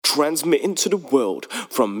transmitting to the world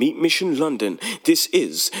from Meat Mission London. This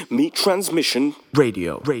is Meat Transmission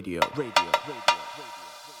Radio.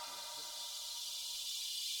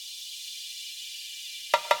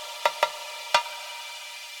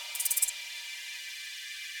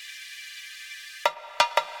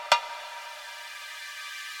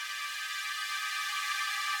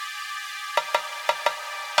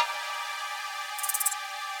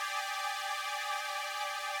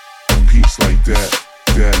 Peace like that,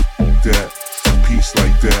 peace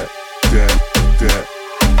like that,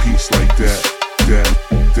 peace like that,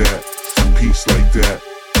 peace like that,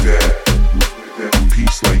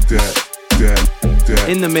 peace like that,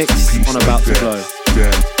 in the mix on About to Blow.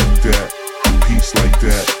 Peace like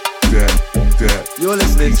that, You're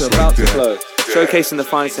listening to About to Blow, showcasing the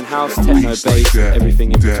finest in house, techno, bass, and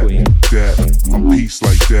everything in between. Peace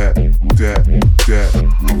like that,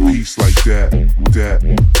 peace like that,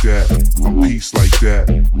 peace like that,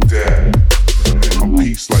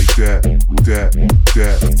 peace like that, peace like that,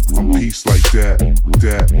 peace like that,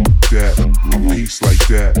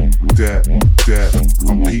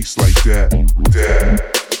 peace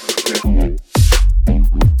like that.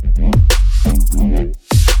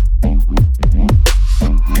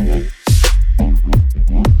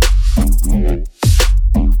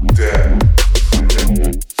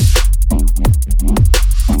 Peace like that,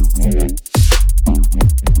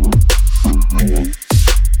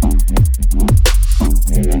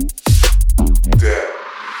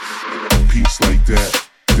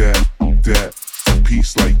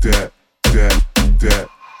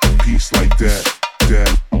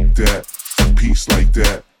 peace like that, peace like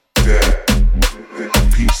that,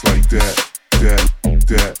 peace like that,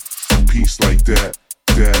 peace like that,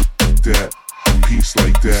 peace like that, peace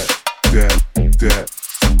like that,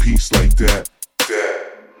 peace like that.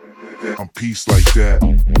 I'm peace like that,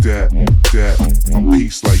 I'm peace like that, I'm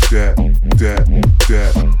peace like that, I'm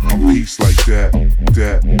peace like that, I'm peace like that, I'm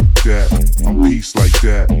peace like that, I'm peace like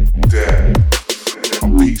that, I'm peace like that.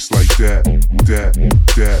 Peace like that,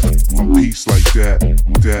 I'm peace like that, I'm peace like that,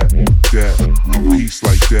 I'm peace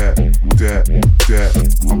like that, I'm peace like that,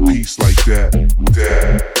 I'm peace like that,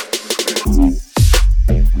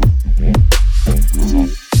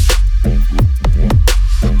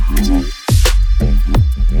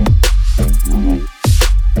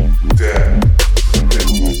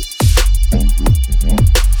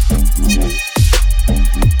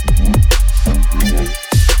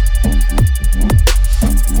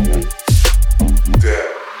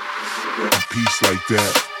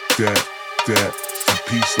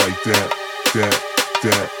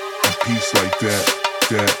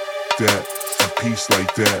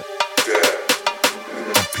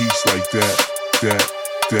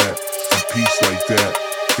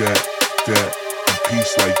 I'm peace like that,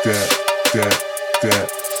 I'm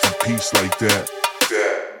peace like that.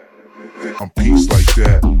 I'm peace like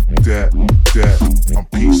that, I'm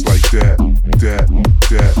peace like that,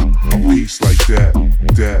 I'm peace like that,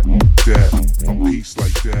 I'm peace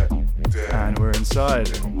like that. And we're inside.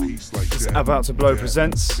 It's About to Blow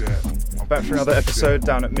presents. Back for another episode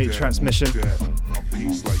down at Meat Transmission.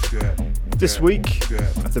 This week, I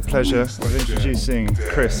have the pleasure of introducing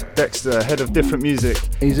Chris Dexter, head of Different Music.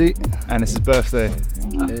 Easy. And it's his birthday.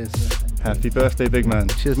 It is. Happy birthday, big man.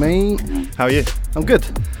 Cheers, mate. How are you? I'm good.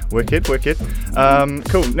 Wicked.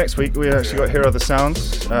 Cool. Next week we actually got Hear Other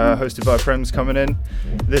Sounds, hosted by Prems coming in.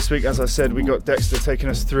 This week, as I said, we got Dexter taking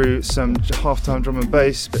us through some half-time drum and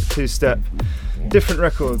bass, bit two-step, different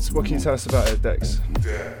records. What can you tell us about it, Dex?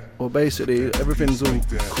 Well, basically, everything's all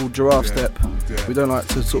called giraffe step. We don't like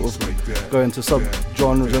to sort of go into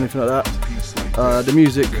sub-genres or anything like that. The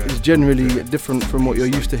music is generally different from what you're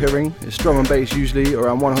used to hearing. It's drum and bass usually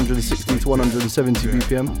around 160 to 170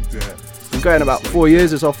 BPM. Been going about 4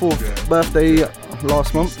 years. It's our 4th birthday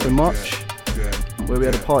last month in March, where we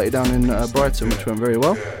had a party down in Brighton, which went very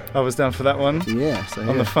well. I was down for that one. Yeah.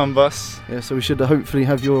 On the fun bus. Yeah, so we should hopefully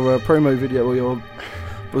have your promo video or your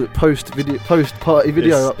post-party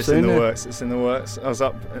video up soon. It's in the works. I was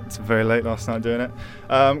up it's very late last night doing it.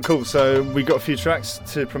 Cool, so we got a few tracks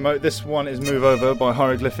to promote. This one is Move Over by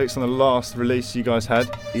Hieroglyphics on the last release you guys had.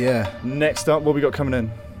 Yeah. Next up, what we got coming in?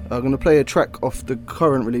 I'm going to play a track off the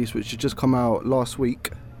current release, which has just come out last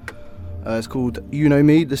week. It's called You Know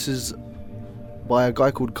Me. This is by a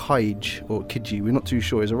guy called Kij, or Kiji. We're not too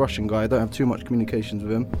sure. He's a Russian guy. I don't have too much communications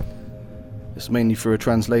with him. It's mainly through a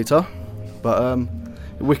translator. But a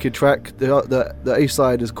wicked track. The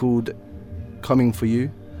A-side is called Coming For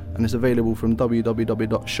You, and it's available from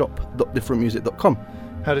www.shop.differentmusic.com.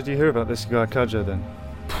 How did you hear about this guy Kaja then?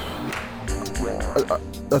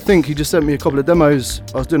 I think he just sent me a couple of demos.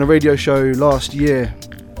 I was doing a radio show last year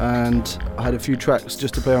and I had a few tracks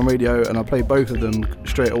just to play on radio, and I played both of them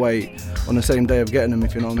straight away on the same day of getting them,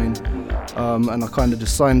 if you know what I mean. And I kind of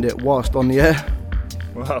just signed it whilst on the air.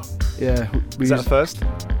 Wow. Yeah. Is that first?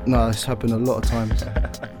 No, it's happened a lot of times.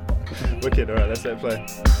 Wicked, alright, let's let it play.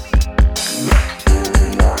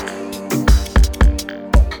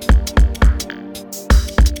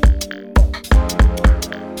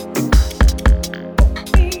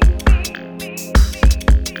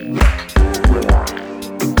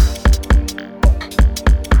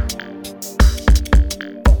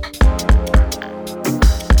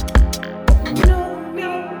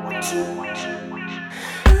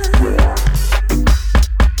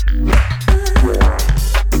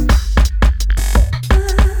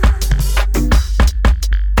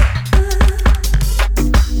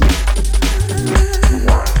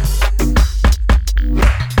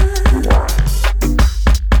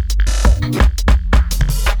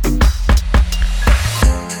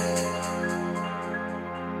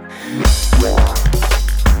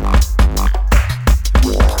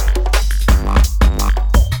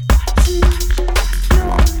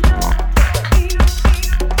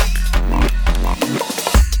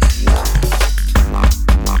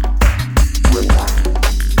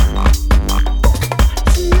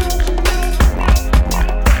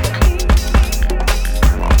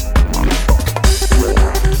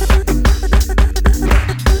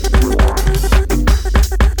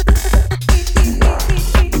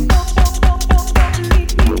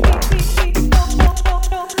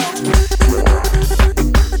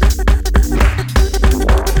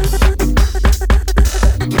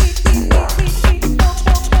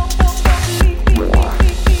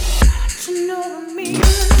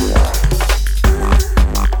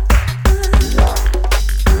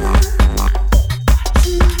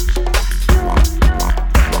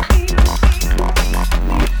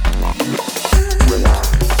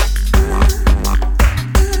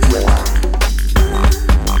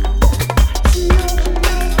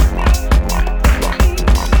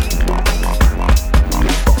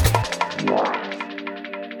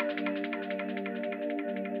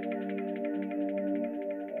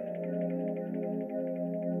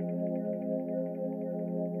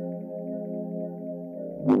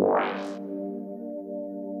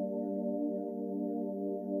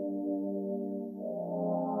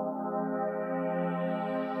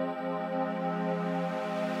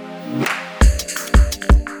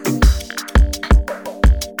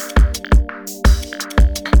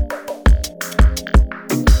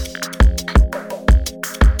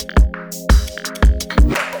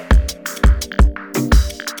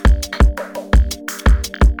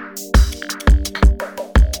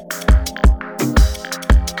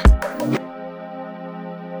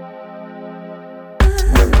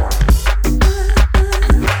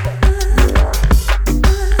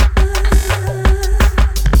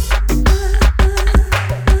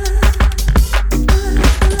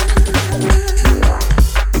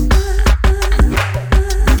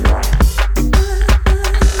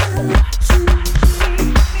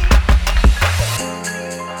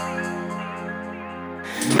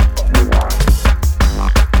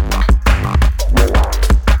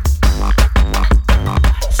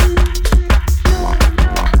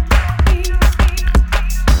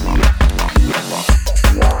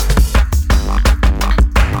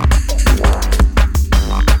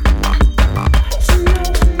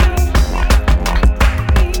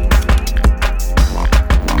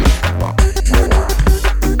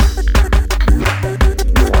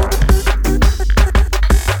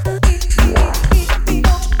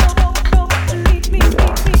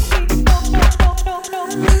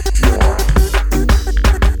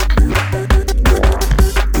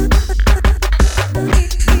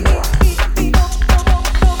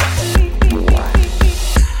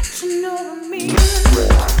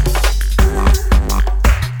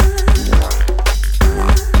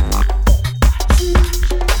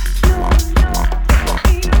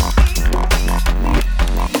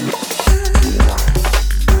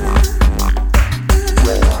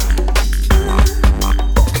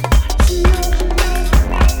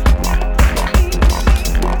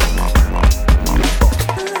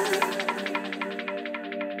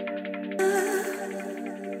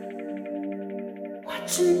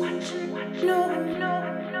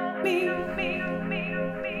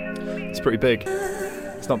 It's pretty big.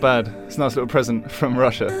 It's not bad. It's a nice little present from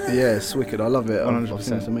Russia. Yeah, it's wicked. I love it. 100%. I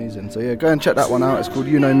think it's amazing. So yeah, go and check that one out. It's called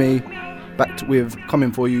You Know Me. Backed with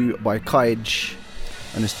Coming For You by Kaij.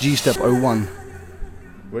 And it's G-Step 01.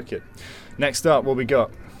 Wicked. Next up, what we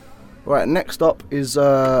got? Right, next up is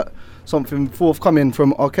something forthcoming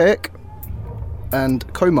from Archaic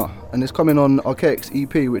and Coma. and it's coming on Archaic's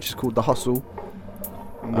EP, which is called The Hustle.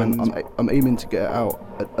 And I'm aiming to get it out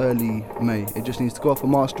at early May. It just needs to go off for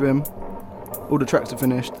mastering. All the tracks are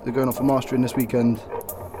finished. They're going off for mastering this weekend,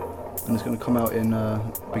 and it's going to come out in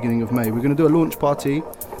beginning of May. We're going to do a launch party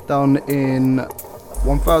down in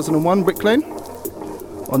 1001 Brick Lane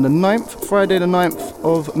on the 9th, Friday the 9th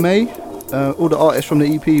of May. All the artists from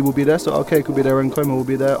the EP will be there, so Archaic will be there, and Coma will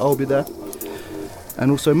be there, I'll be there. And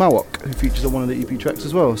also Mawok, who features on one of the EP tracks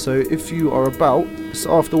as well. So if you are about, it's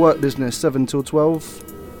after work business, 7 till 12,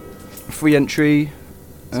 free entry,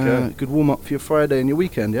 good warm up for your Friday and your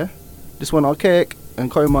weekend, yeah? This one Archaic and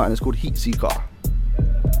Coma, and it's called Heat Seeker.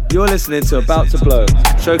 You're listening to About to Blow,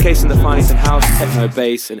 showcasing the finest in house, techno,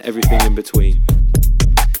 bass, and everything in between.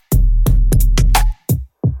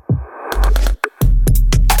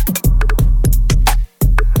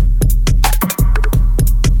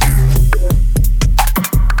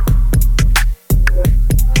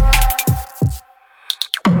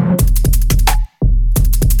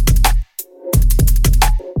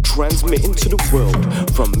 Transmitting to the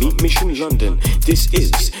world from Meat Mission London, this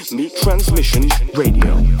is Meat Transmission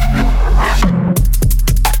Radio.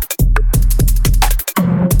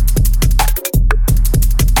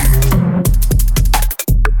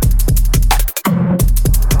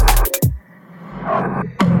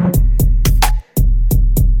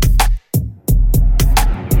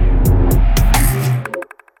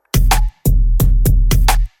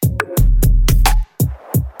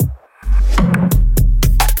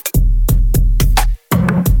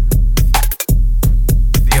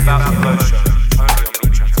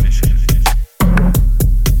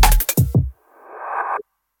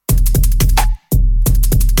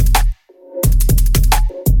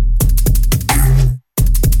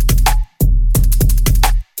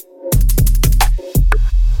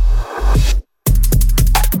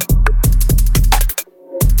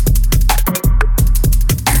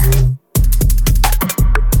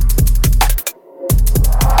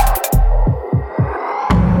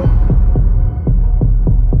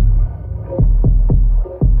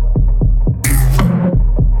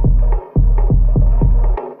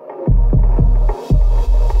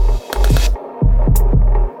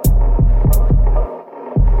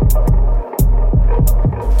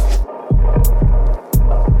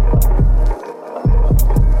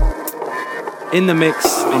 In the mix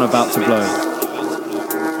on About to Blow.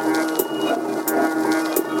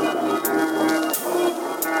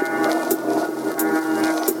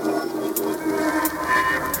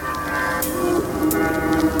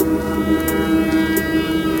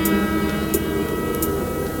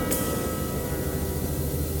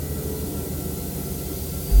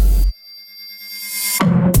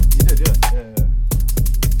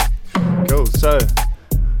 Cool, so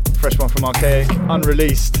fresh one from Archaic,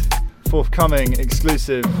 unreleased, forthcoming,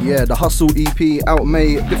 exclusive. Yeah, the Hustle EP out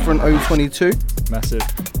May, different 022. Massive.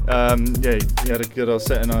 Yeah, you had a good old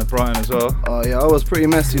set in Brighton as well. Yeah, I was pretty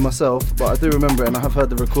messy myself, but I do remember it, and I have heard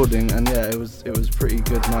the recording, and yeah, it was pretty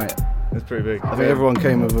good night. It's pretty big. I think everyone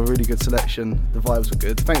came with a really good selection. The vibes were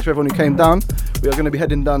good. Thanks for everyone who came down. We are going to be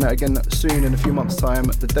heading down there again soon in a few months' time.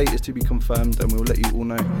 The date is to be confirmed, and we'll let you all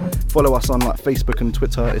know. Follow us on like Facebook and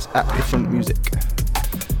Twitter. It's at Different Music.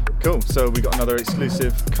 Cool. So we got another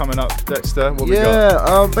exclusive coming up, Dexter. What we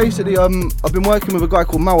got? Basically, I've been working with a guy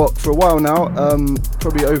called Mawok for a while now.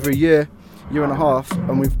 Probably over a year and a half,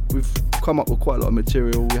 and we've come up with quite a lot of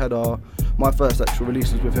material. We had my first actual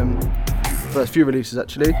releases with him, first few releases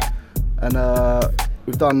actually. And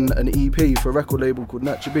we've done an EP for a record label called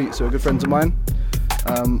Nurture Beats, so good friends of mine.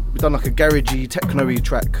 We've done like a garagey, techno-y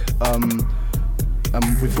track, and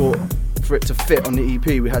we thought for it to fit on the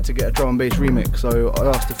EP we had to get a drum and bass remix, so I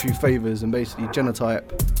asked a few favours, and basically Genotype,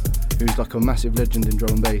 who's like a massive legend in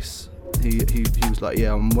drum and bass, he was like,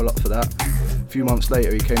 yeah, I'm well up for that. A few months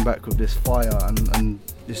later he came back with this fire, and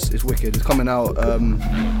it's wicked. It's coming out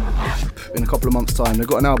in a couple of months' time. They've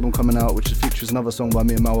got an album coming out which features another song by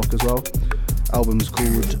me and Mawok as well. Album's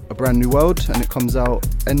called A Brand New World, and it comes out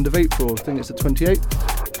end of April. I think it's the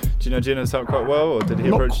 28th. Do you know Genotype quite well, or did he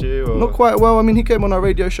approach you? Or? Not quite well. I mean, he came on our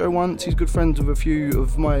radio show once. He's good friends with a few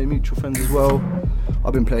of my mutual friends as well.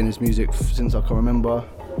 I've been playing his music since I can remember.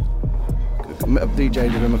 Met up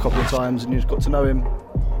DJ'd with him a couple of times, and you just got to know him.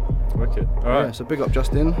 Wicked. All right. Yeah, so big up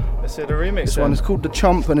Justin. Let's hear the remix. This one is called The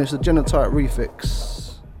Chump, and it's a Genotype refix.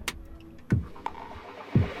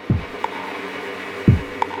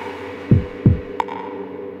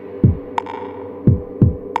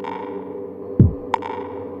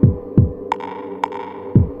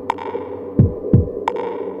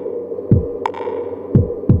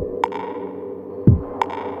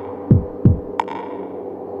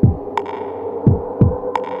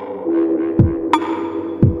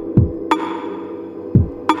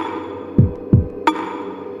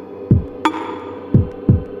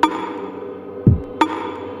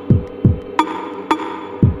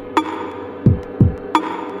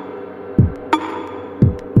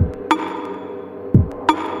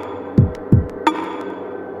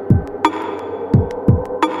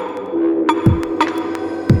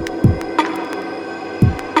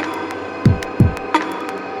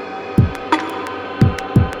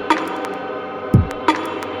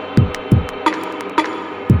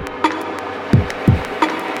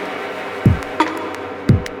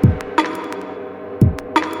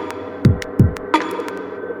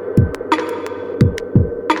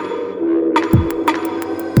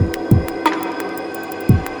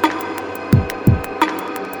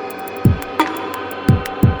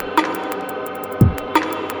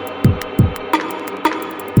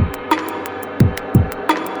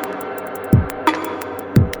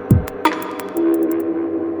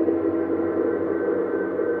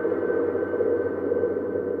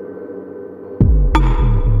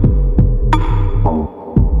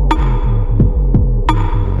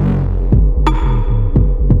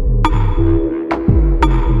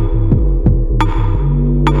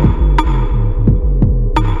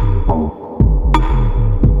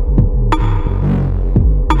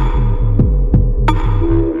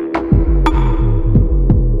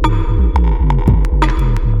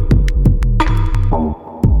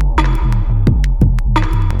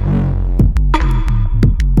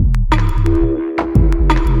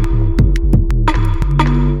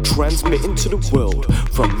 transmitting to the world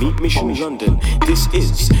from Meat Mission London. This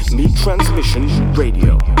is Meat Transmission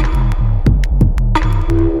Radio.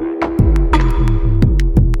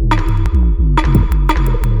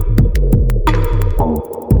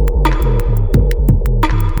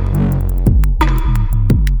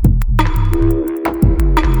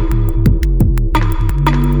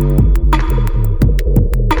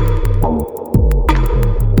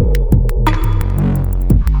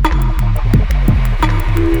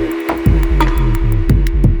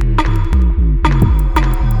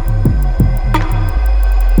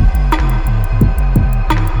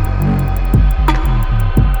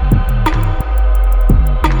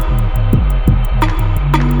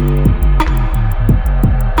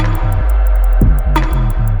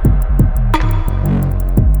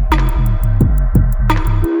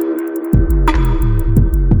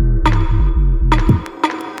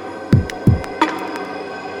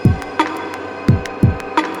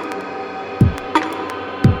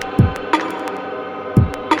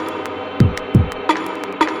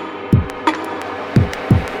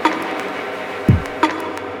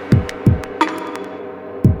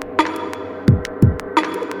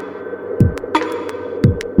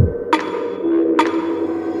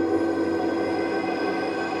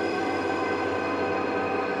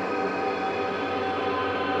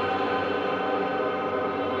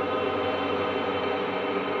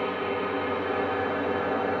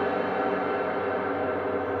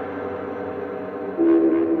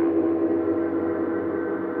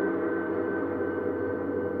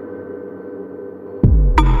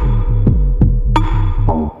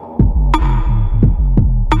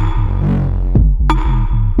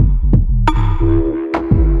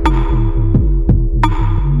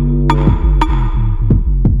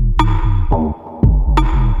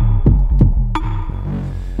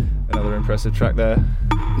 Impressive track there.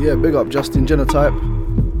 Yeah, big up Justin Genotype.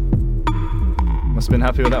 Must have been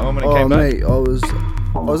happy with that one when it came back. Mate,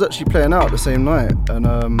 I was actually playing out the same night, and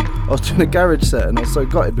I was doing a garage set, and I was so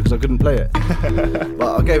gutted because I couldn't play it.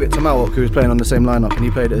 But I gave it to Malwok, who was playing on the same lineup, and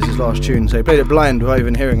he played it as his last tune. So he played it blind without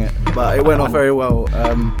even hearing it, but it went off very well.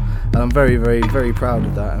 And I'm very, very, very proud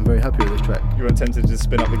of that. I'm very happy with this track. You weren't tempted to just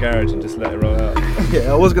spin up the garage and just let it roll out?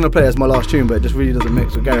 Yeah, I was going to play it as my last tune, but it just really doesn't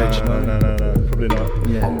mix with garage. No, probably not.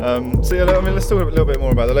 Yeah. So yeah, let's talk a little bit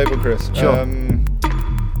more about the label, Chris. Sure.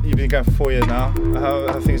 You've been going for 4 years now. How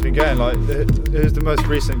have things been going? Like, who's the most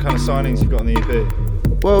recent kind of signings you've got on the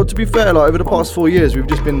EP? Well, to be fair, like over the past 4 years, we've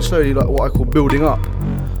just been slowly, like what I call building up.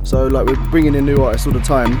 So like we're bringing in new artists all the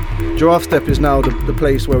time. Giraffe Step is now the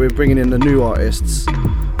place where we're bringing in the new artists,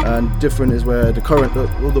 and Different is where all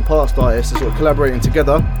the past artists are sort of collaborating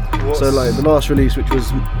together. So like the last release, which was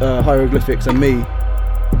Hieroglyphics and me,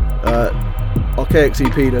 Archaics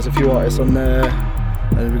EP, there's a few artists on there,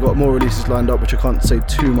 and we've got more releases lined up, which I can't say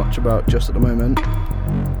too much about just at the moment.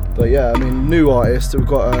 But yeah, I mean, new artists, we've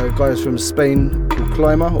got guys from Spain called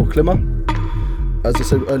Climber. As I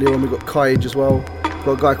said earlier on, we've got Kaij as well. We've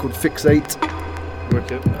got a guy called Fixate.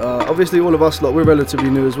 Wicked. Obviously all of us, like, we're relatively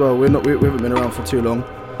new as well. We haven't been around for too long.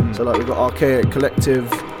 So like we've got Archaic Collective,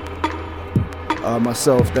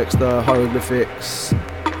 myself, Dexter, Hieroglyphics.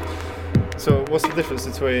 So what's the difference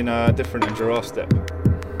between Different and Giraffe Step?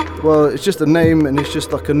 Well, it's just a name, and it's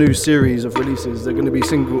just like a new series of releases. They're going to be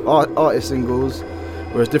single artist singles,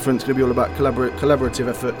 whereas Different's going to be all about collaborative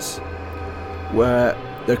efforts, where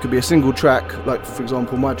there could be a single track, like for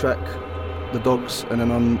example my track, The Dogs, and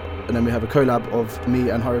then we have a collab of me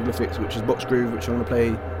and Hieroglyphics, which is Box Groove, which I'm going to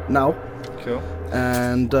play now. Cool.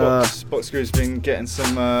 And Box Groove's been getting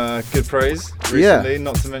some good praise recently. Yeah.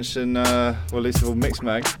 Not to mention, well, at least of all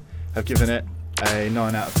Mixmag have given it a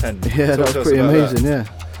 9 out of 10. Yeah, that was pretty amazing. Yeah.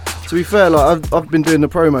 To be fair, like I've been doing the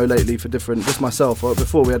promo lately for Different, just myself.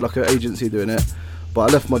 Before we had like an agency doing it, but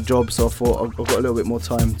I left my job, so I thought I've got a little bit more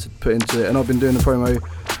time to put into it, and I've been doing the promo,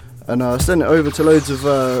 and sent it over to loads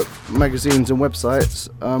of magazines and websites.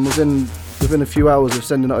 Within a few hours of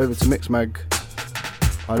sending it over to Mixmag,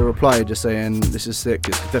 I had a reply just saying this is sick.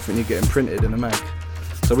 It's definitely getting printed in a mag.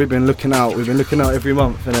 So we've been looking out every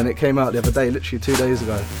month, and then it came out the other day, literally 2 days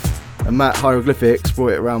ago. And Matt Hieroglyphics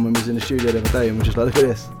brought it around when we was in the studio the other day, and we're just like, look at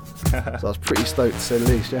this. So I was pretty stoked, to say the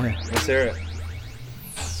least. Yeah. Let's hear it.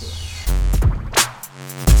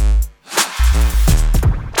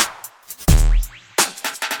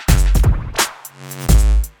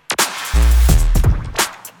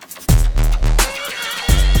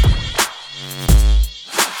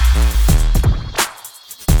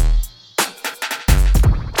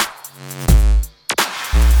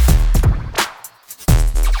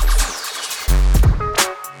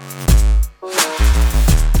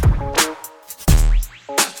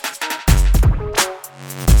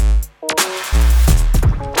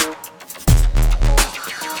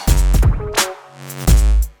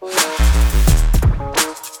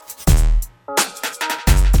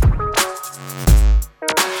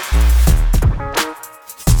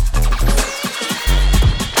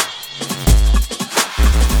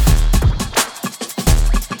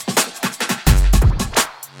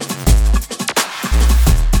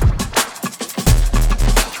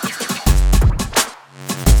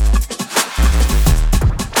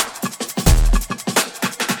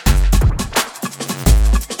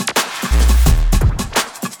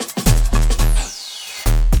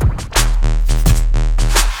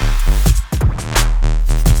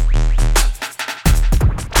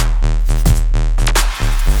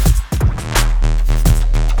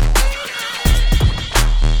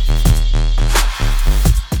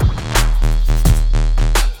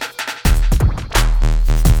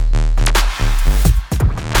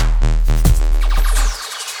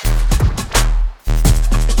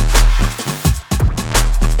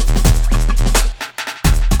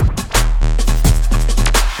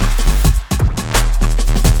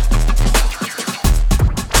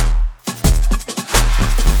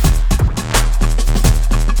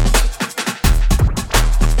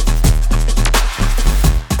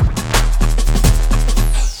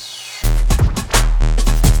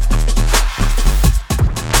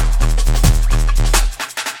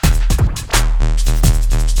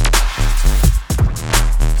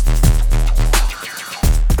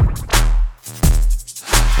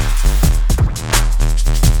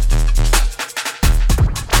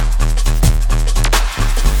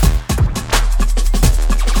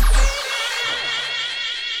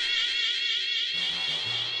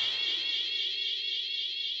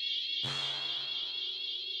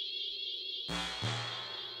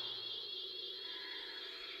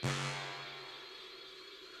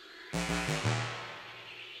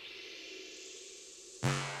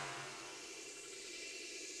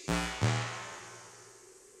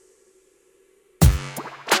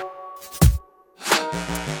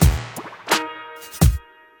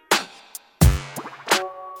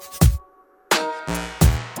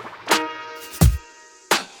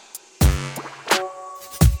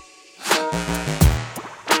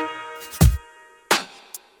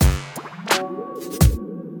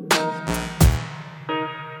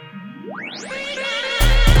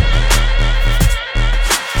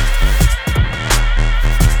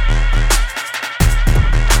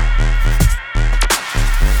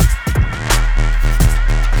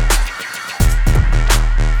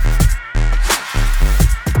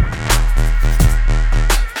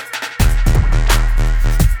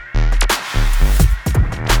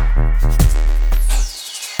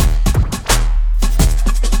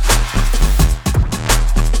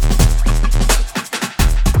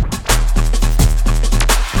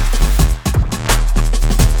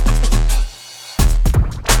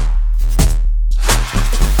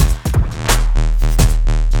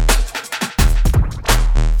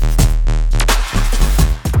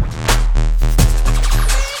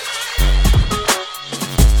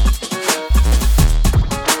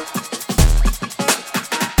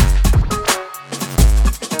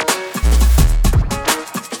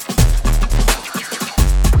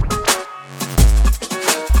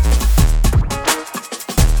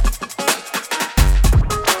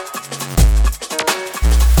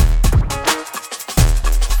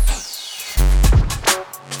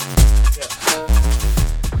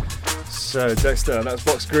 So Dexter, that's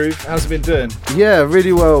Box Groove. How's it been doing? Yeah,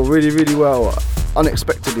 really well, really well.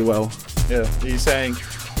 Unexpectedly well. Yeah. Are you saying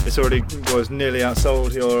it's already was nearly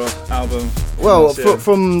outsold your album? Well,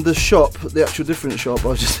 from the shop, the actual different shop, I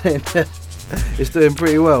was just saying it's doing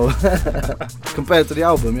pretty well compared to the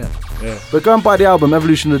album, yeah. But go and buy the album,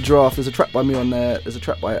 Evolution of the Giraffe. There's a track by me on there. There's a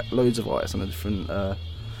track by loads of artists on a different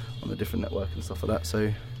network and stuff like that.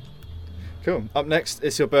 So cool. Up next,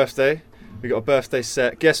 it's your birthday. We got a birthday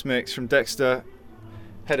set, guest mix from Dexter,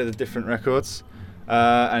 head of the Different Records,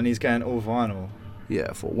 and he's going all vinyl. Yeah,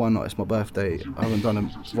 I thought, why not? It's my birthday. I haven't done a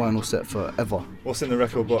vinyl set forever. What's in the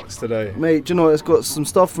record box today? Mate, do you know what? It's got some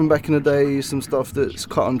stuff from back in the day, some stuff that's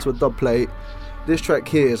cut onto a dub plate. This track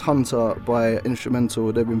here is Hunter by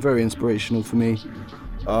Instrumental. They've been very inspirational for me.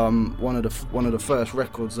 One of the first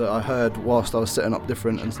records that I heard whilst I was setting up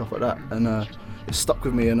Different and stuff like that, and it stuck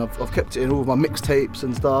with me, and I've kept it in all of my mixtapes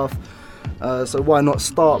and stuff. So why not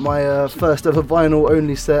start my first ever vinyl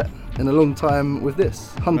only set in a long time with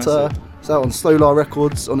this Hunter. Massive. It's out on Solar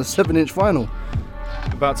Records on a 7-inch vinyl.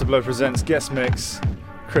 About to Blow presents guest mix,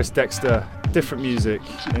 Chris Dexter, Different music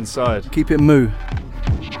inside. Keep it moo.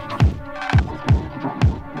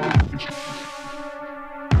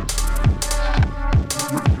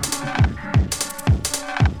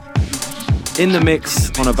 In the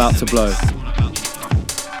mix on About to Blow.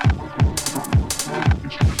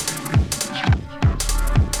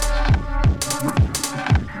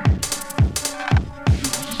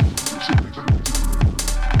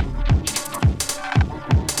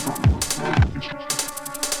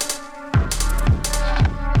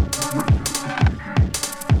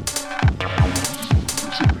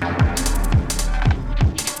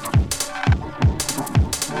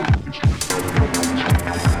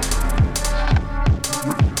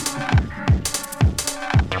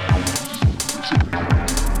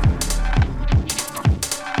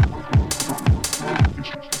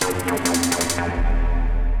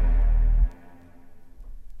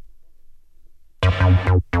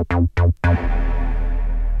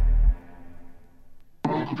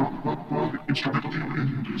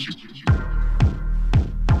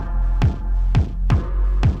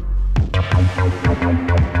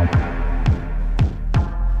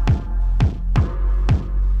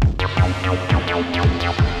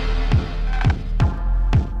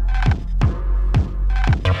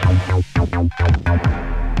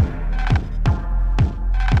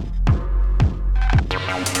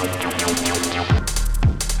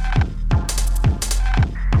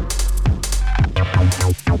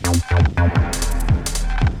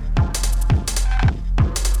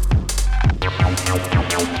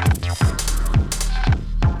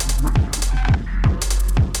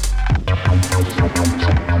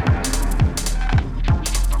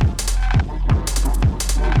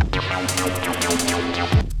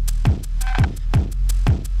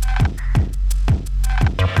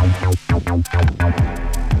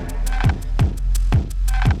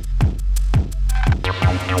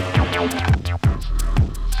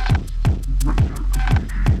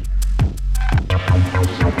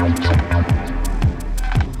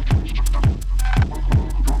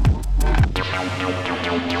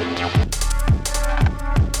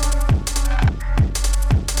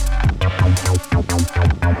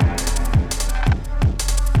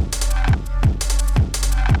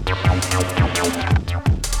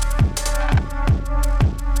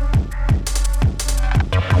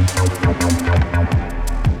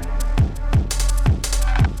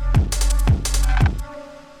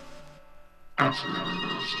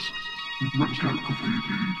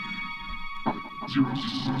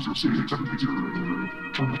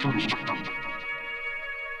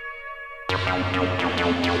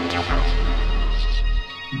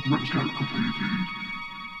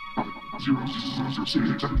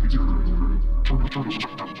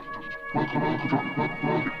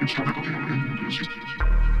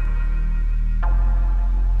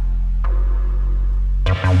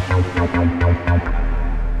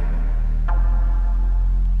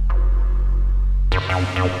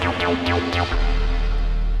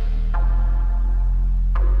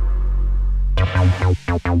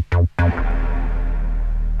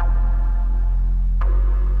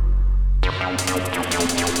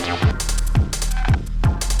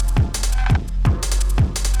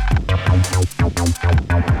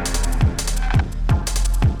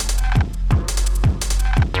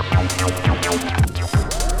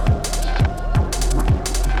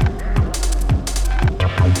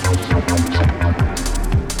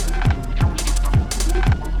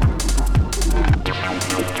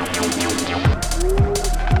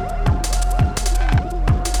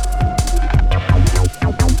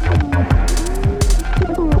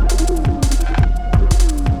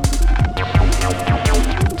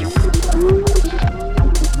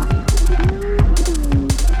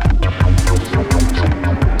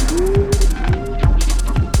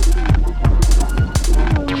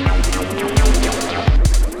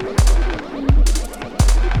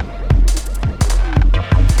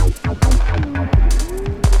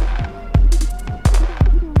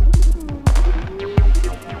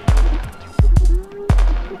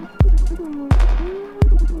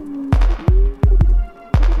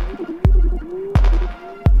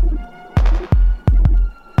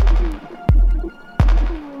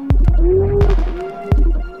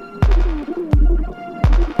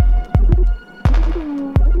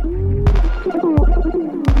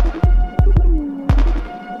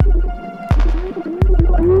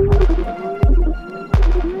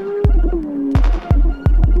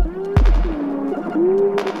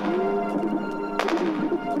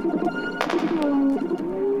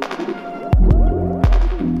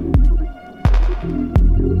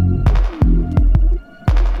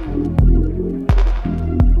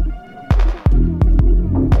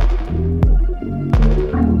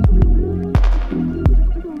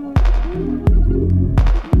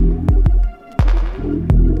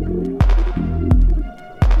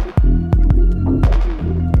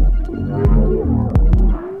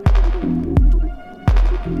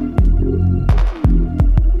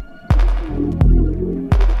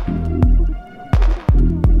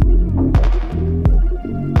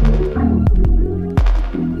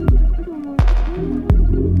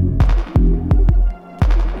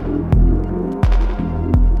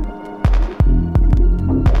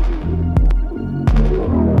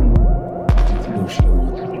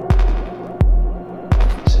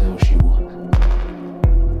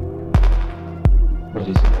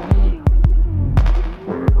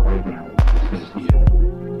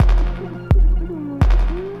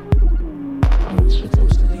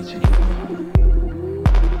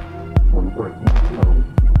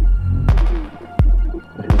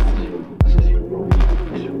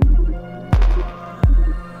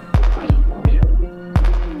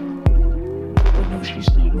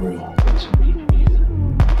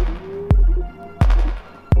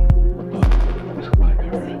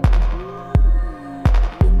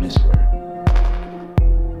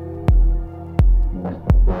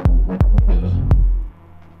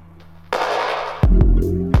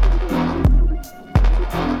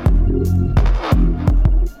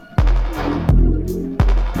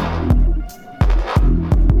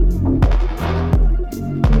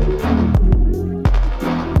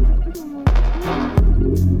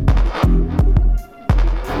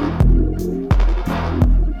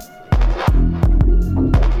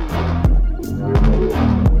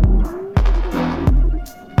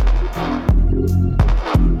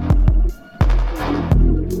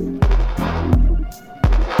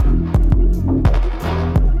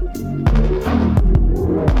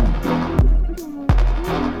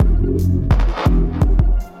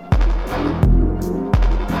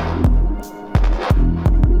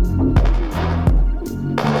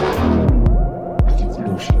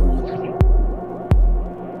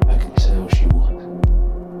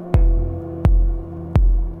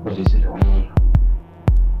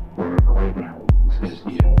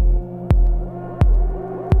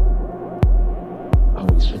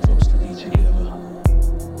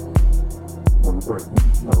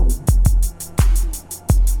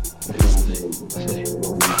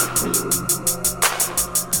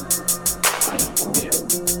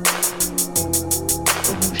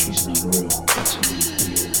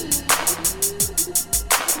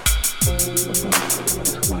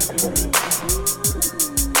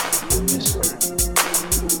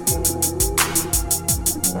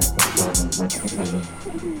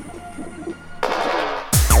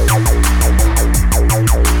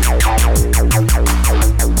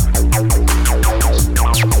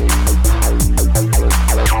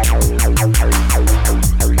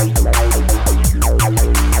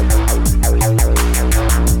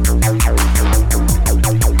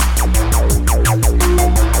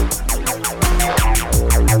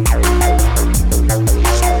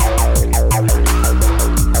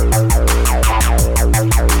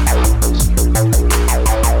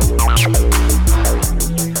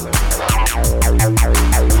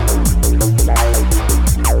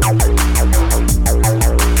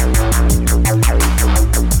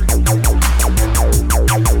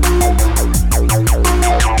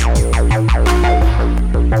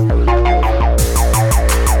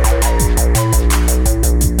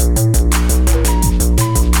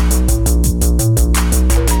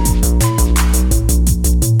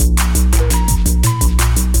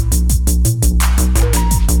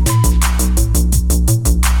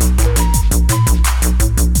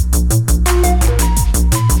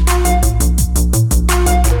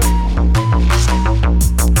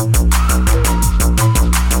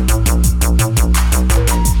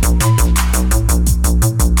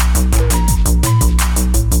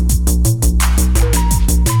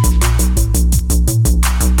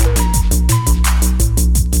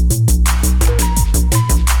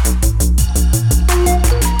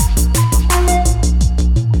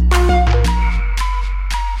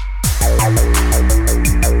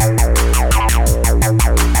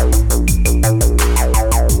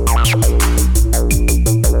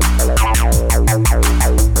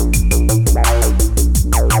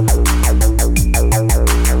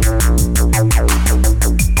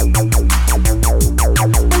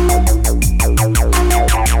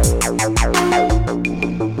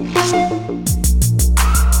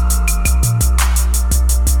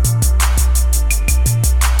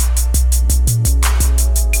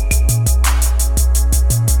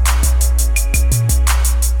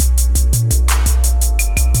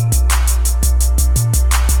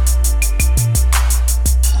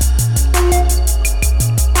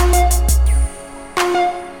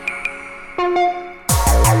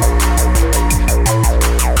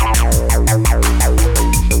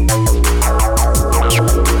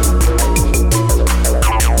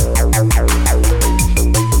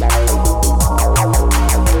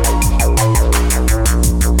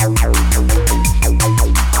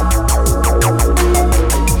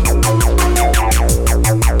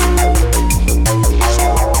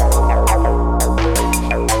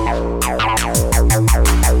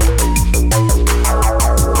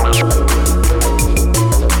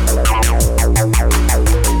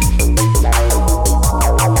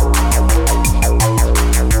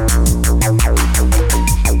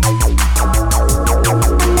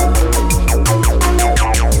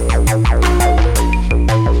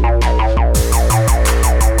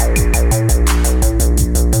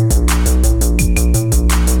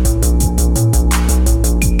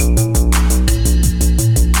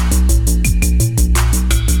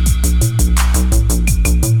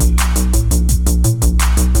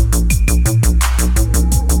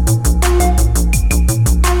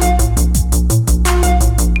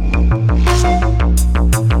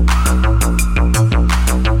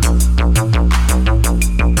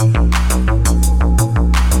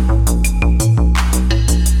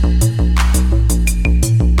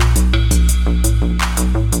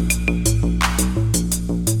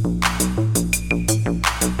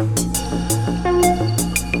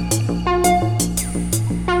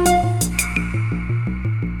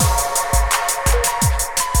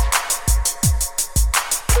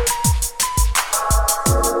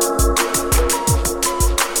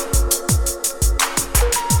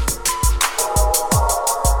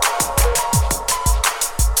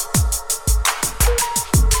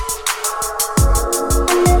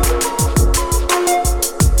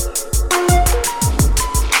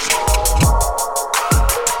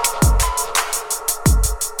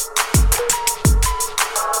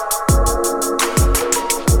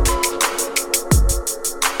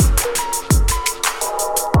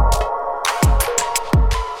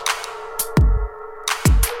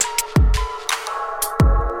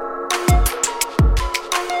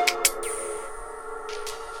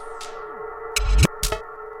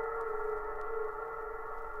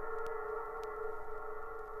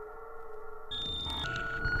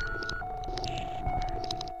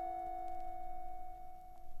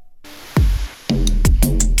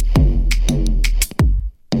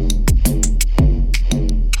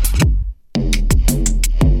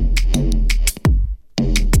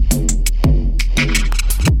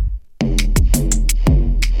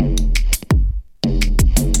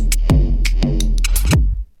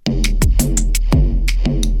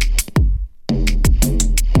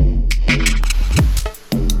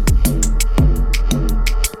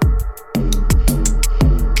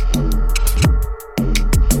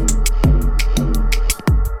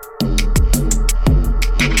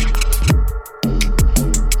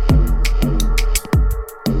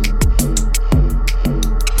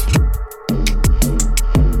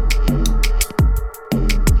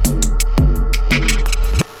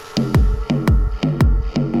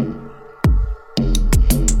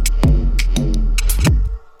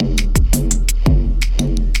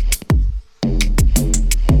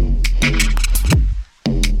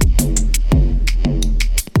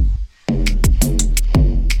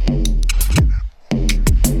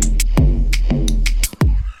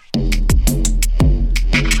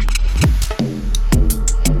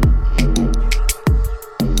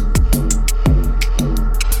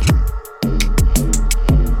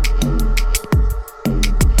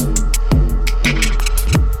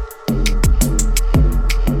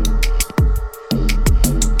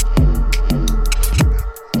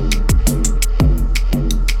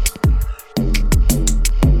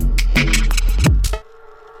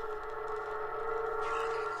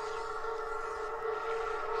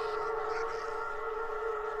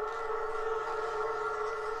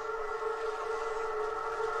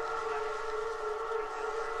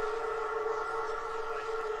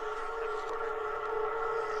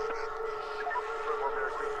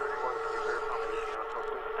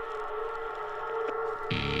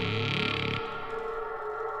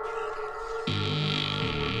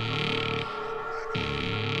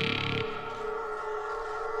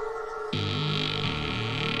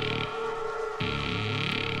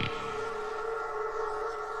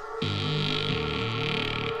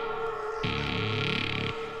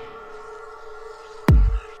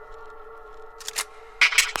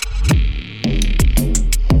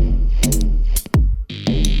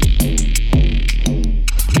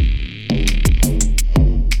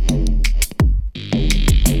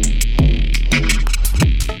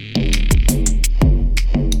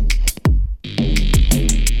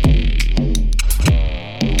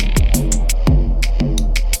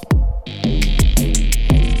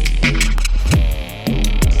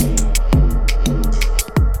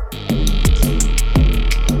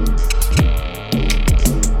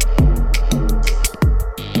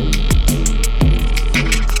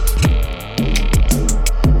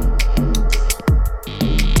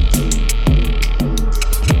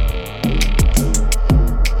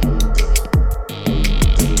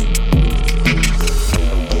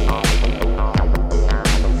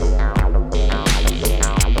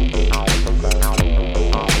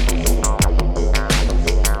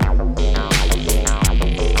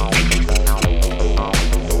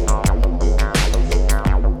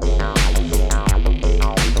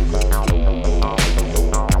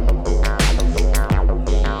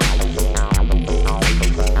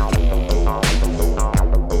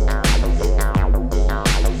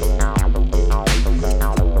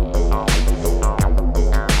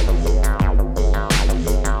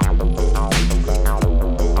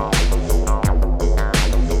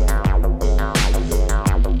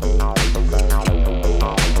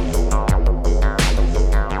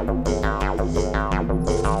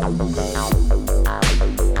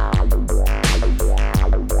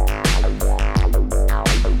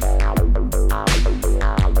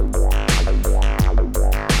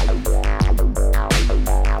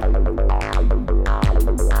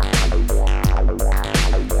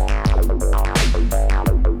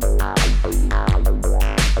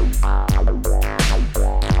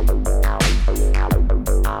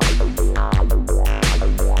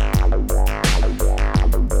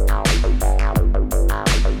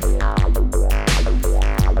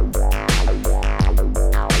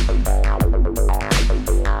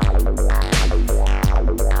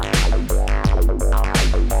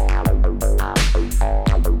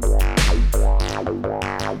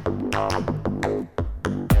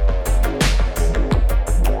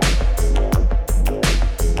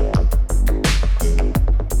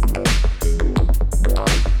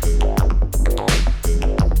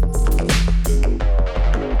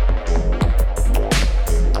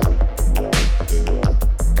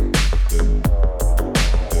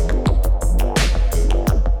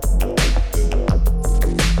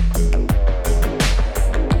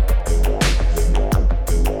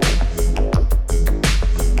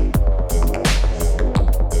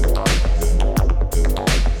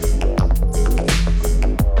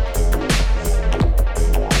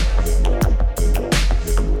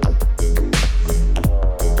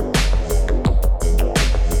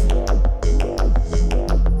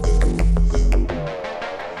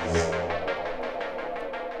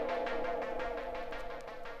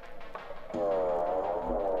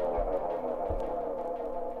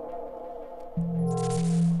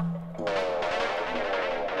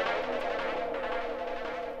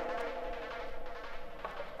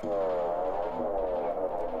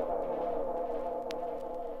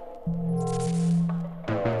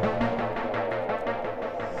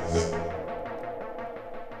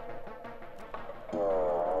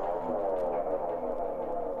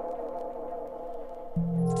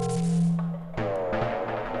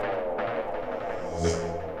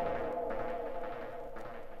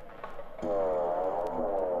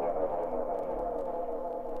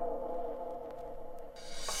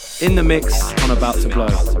 In the mix on About to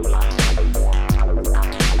Blow.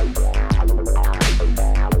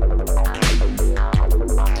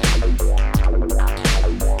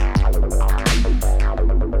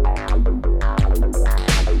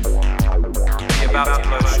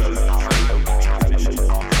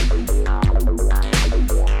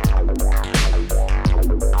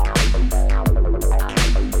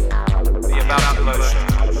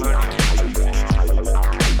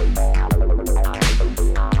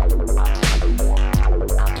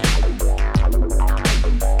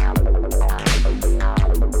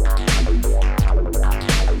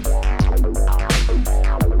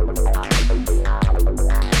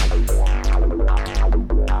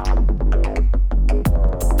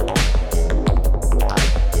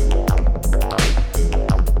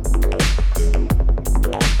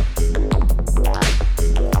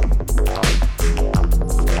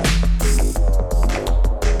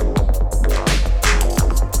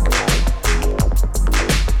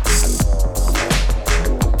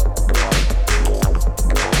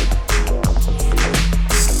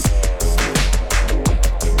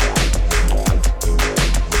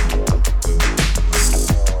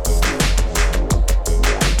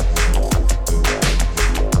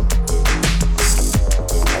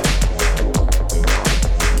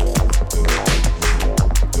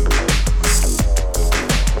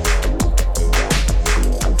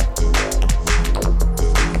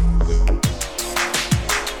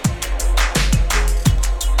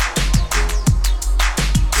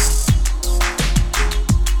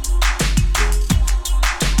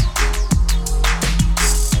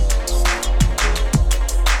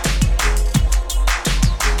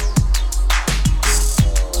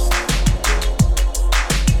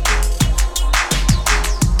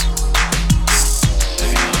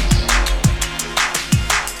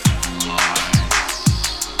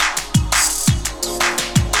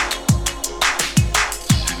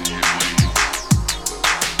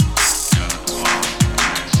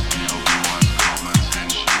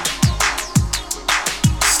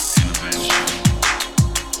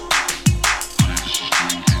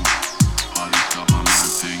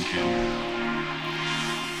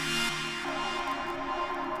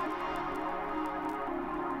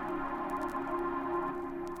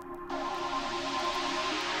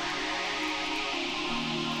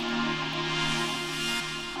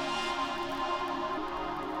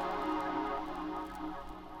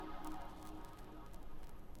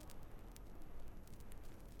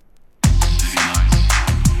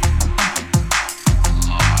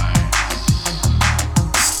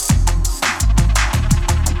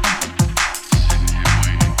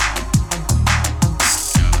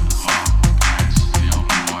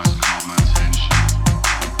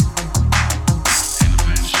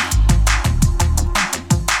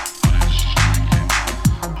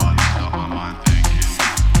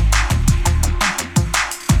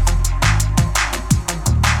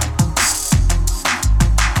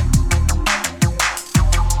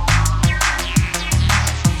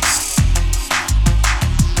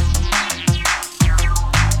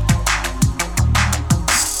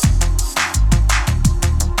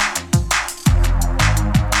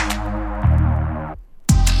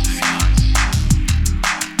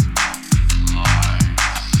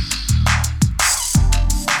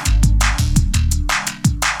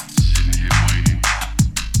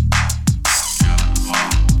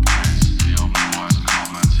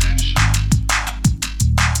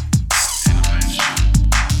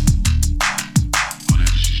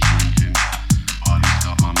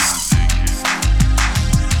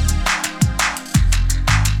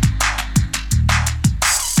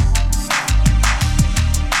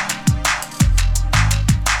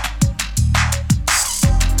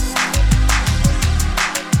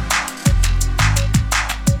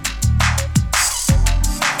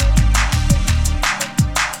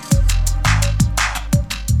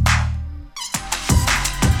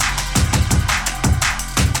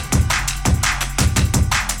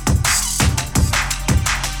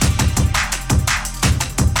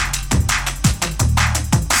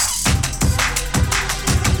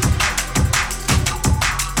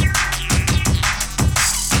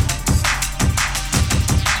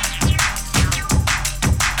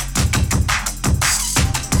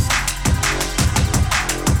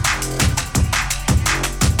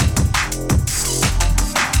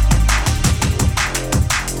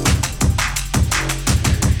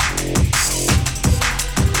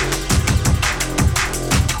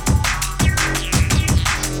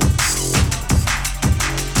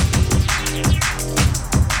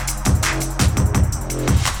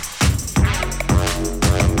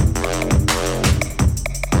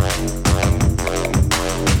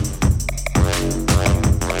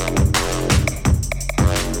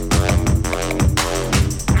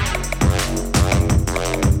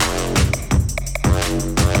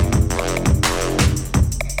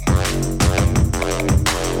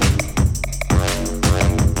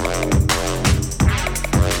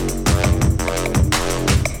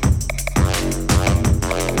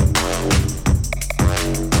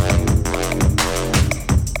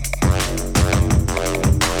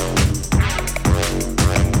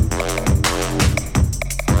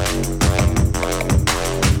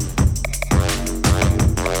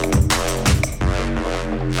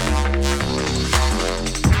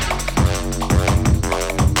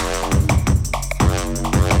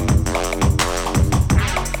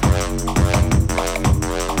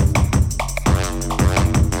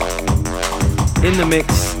 in the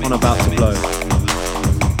mix on About to Blow.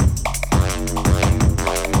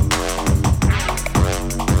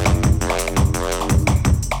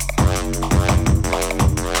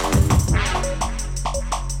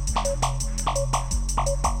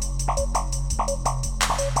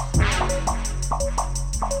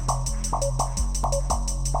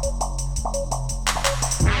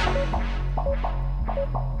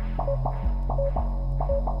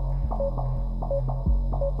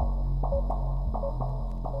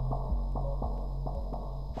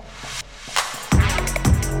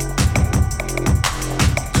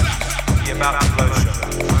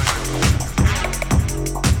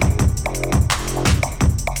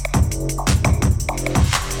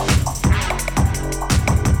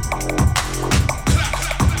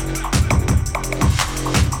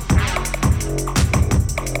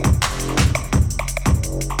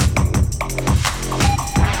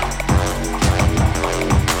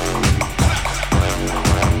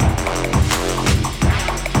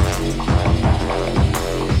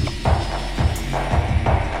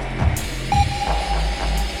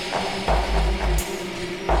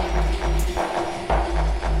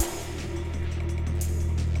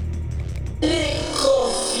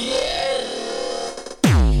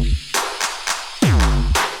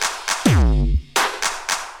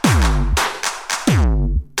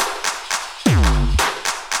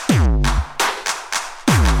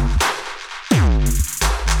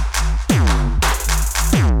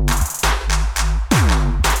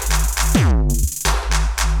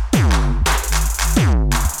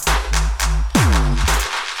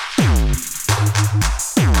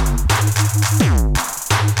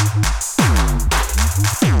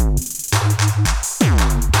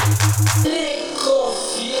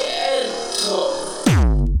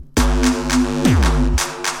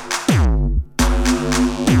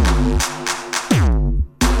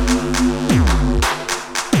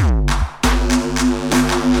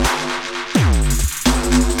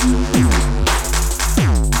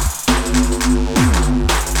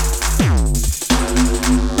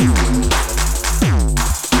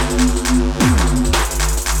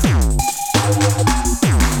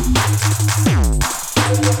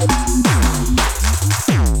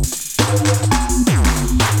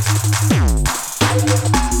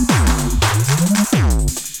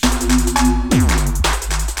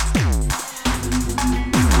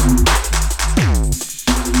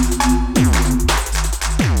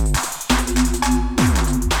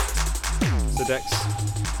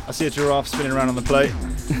 I see a giraffe spinning around on the plate.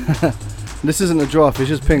 This isn't a giraffe, it's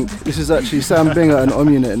just pink. This is actually Sam Binger and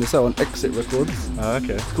Omunit, and it's out on Exit Records. Oh,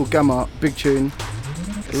 okay. It's called Gamma, big tune.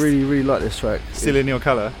 I really like this track. Still in your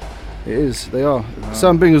colour? It is, they are. Oh.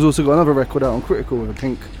 Sam Binger's also got another record out on Critical with a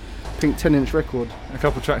pink 10-inch record. A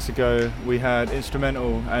couple of tracks ago we had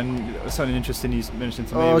Instrumental, and something interesting you mentioned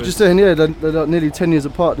to me. Oh, just saying, yeah, they're nearly 10 years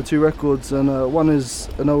apart, the two records, and one is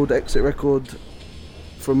an old Exit record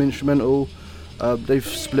from Instrumental. They've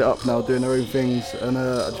split up now doing their own things, and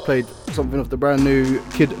I just played something off the brand new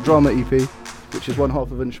Kid Drama EP, which is one half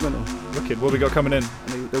of Instrumental. Wicked, what we got coming in?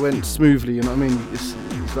 And they went smoothly, you know what I mean?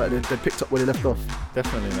 It's like they picked up where they left off.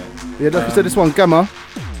 Definitely, mate. Yeah, like I said, this one, Gamma,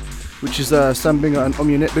 which is Sam Binger and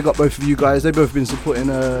Omunit. Big up both of you guys. They've both been supporting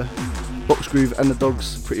Box Groove and the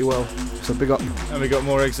Dogs pretty well, so big up. And we got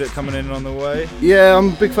more Exit coming in on the way. Yeah,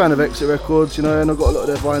 I'm a big fan of Exit Records, you know, and I've got a lot of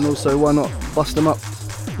their vinyls, so why not bust them up?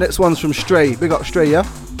 Next one's from Stray. Big up Stray, yeah?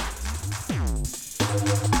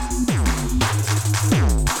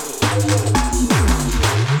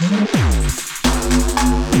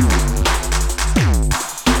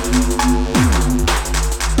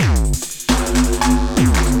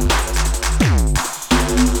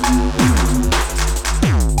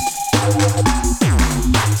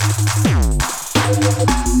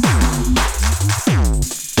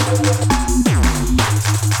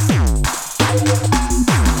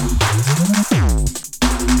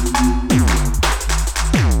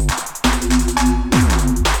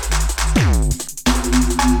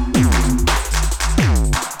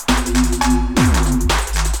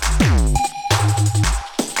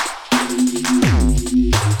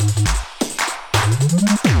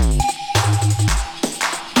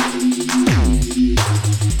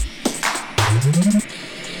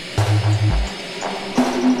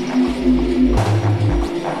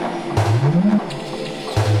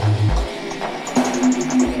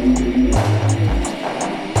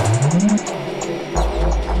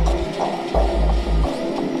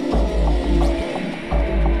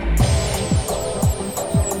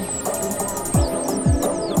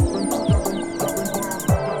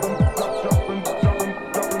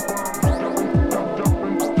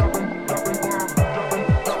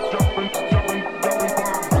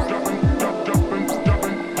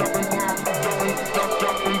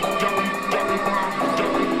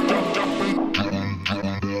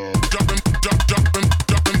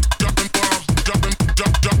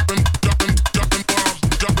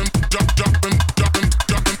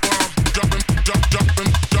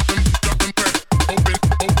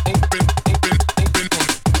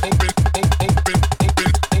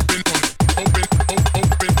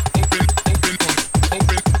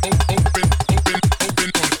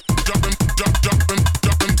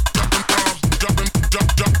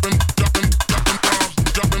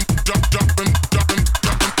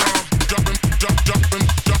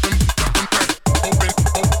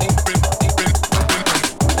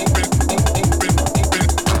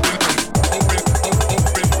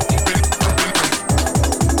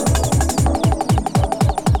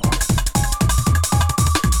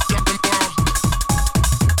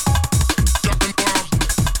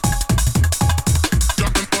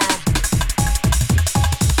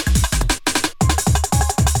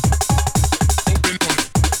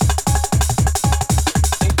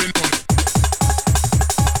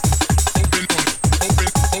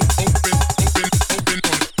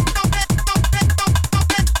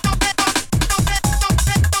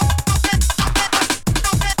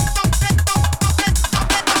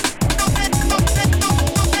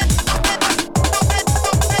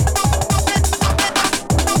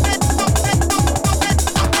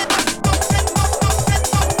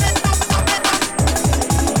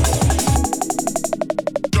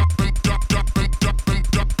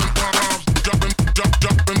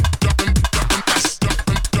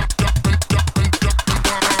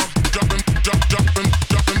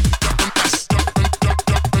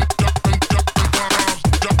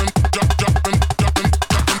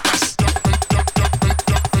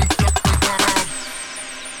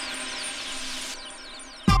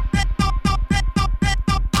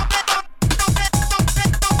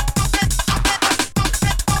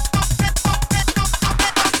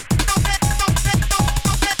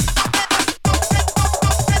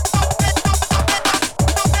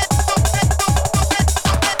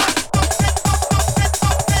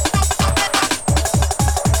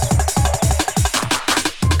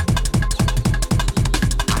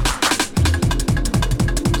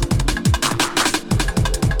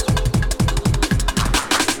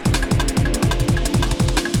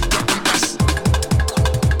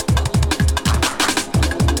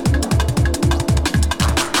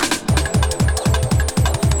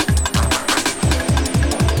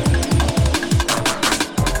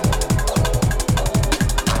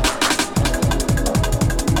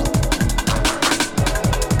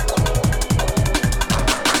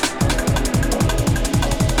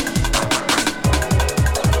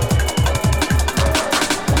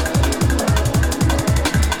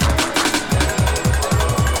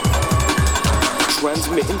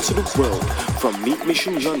 the world. From Meat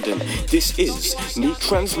Mission London, this is Meat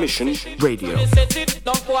Transmission Radio. Set it,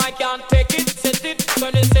 no boy can't take it. Set it,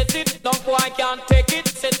 gonna set it, no boy can't take it.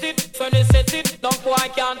 Set it, gonna set it, no boy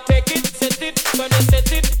can't take it. Set it, gonna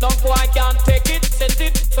set it, no boy can't take it. Set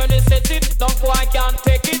it, gonna set it, no boy can't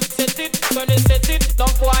take it. Set it, gonna set it, no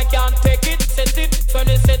boy can't take it. Set it,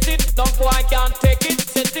 gonna set it, no boy can't take it.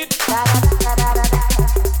 Set it. Set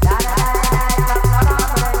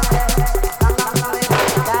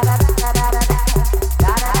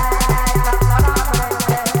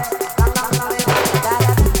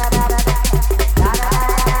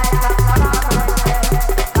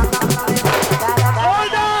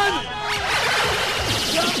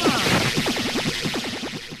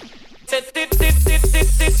it.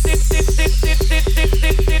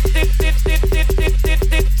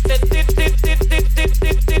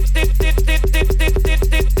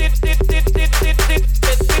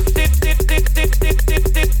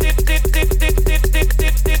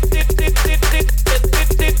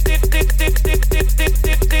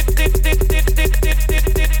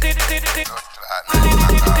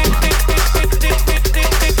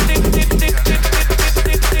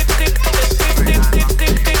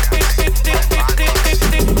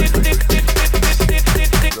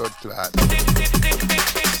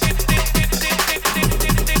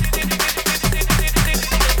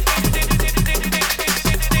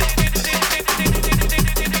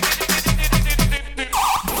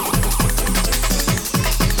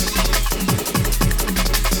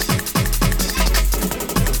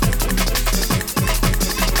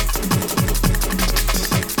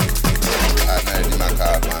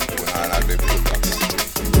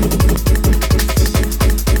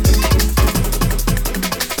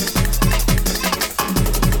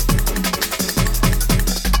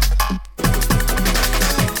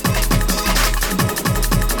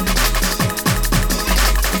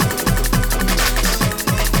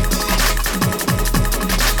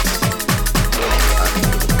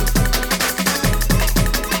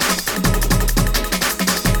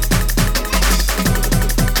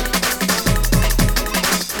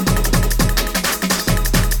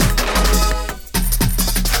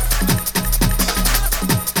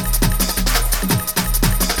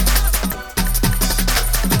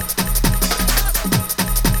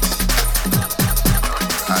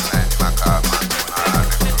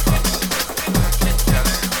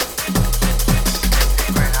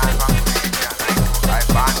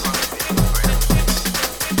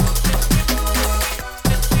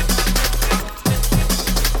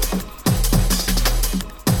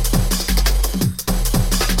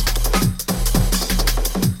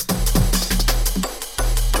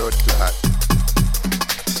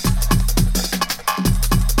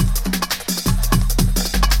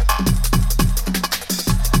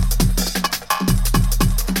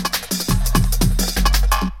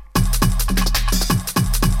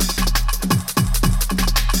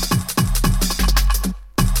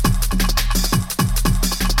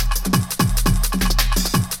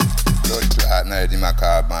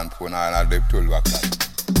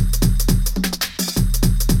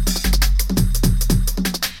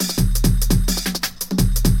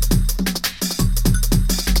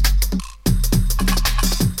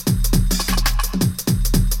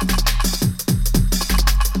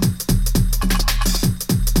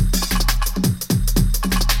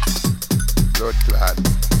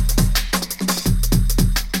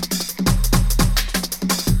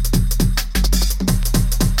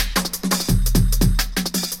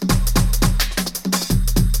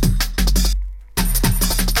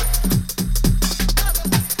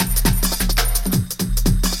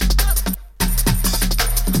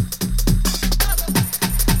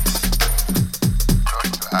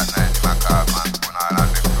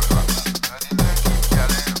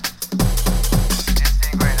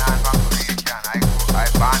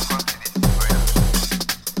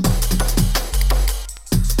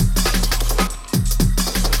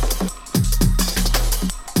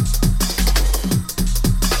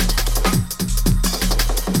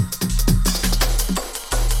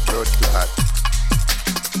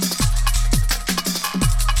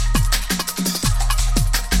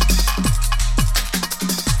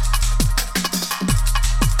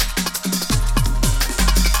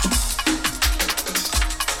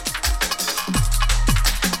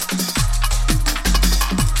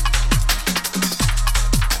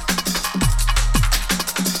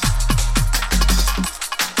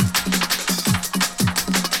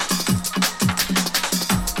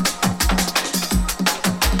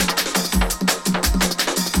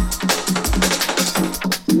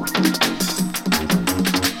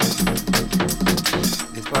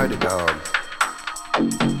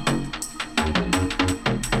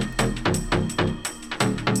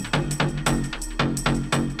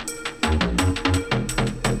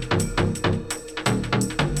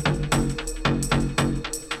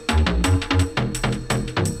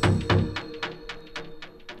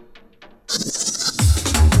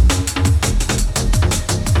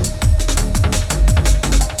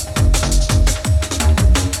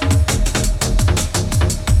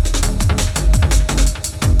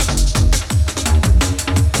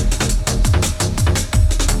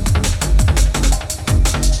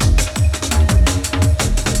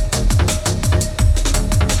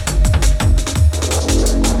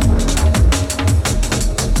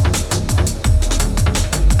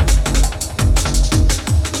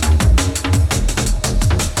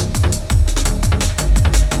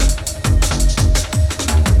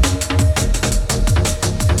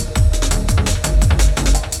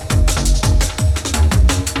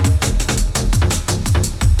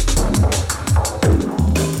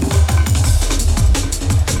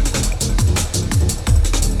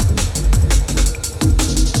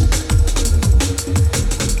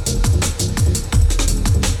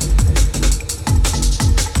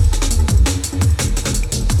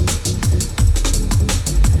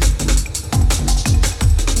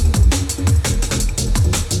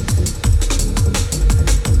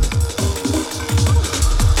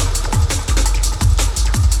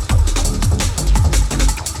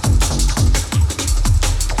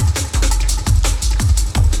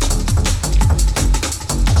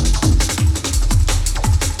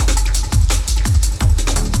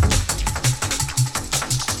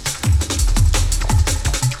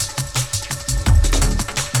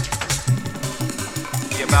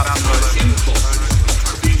 the About to Blow.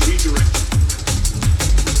 Are being redirected.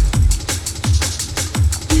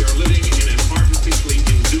 We are living in an artificially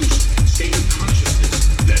induced state of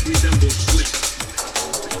consciousness that resembles sleep.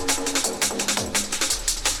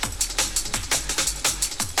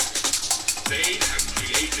 They have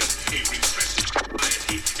created a repressive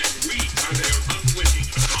society, and we are their unwitting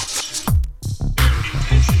accomplices. Their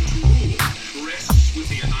intention to rule rests with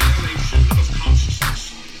the annihilation of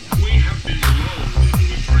consciousness. We have been lulled into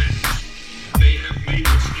a trance. They have made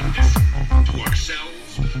us indifferent to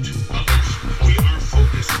ourselves, to others. We are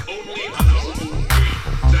focused only on our own gain.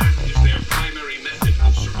 That is their primary method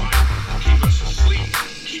of survival. Keep us asleep,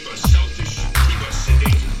 keep us selfish, keep us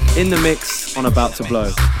sedated. In the mix on About to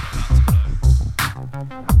Blow.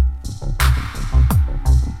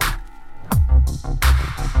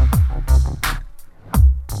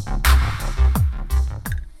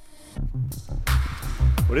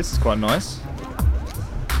 Well, this is quite nice.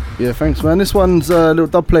 Yeah, thanks, man. This one's a little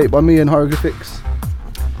dub plate by me and Hieroglyphics,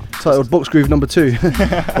 titled Box Groove Number 2,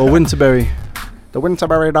 or Winterberry. The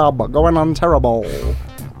Winterberry dub going on terrible.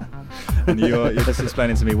 And you're just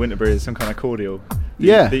explaining to me Winterberry is some kind of cordial.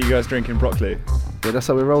 Yeah. That you guys drink in Broccoli. Yeah, that's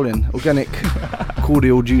how we're rolling. Organic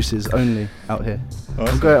cordial juices only out here.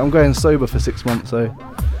 Awesome. I'm going sober for 6 months, so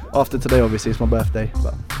after today, obviously, it's my birthday.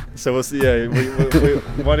 But So what's why do you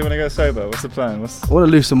want to go sober? What's the plan? I want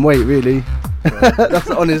to lose some weight, really. That's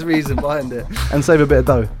the honest reason behind it, and save a bit of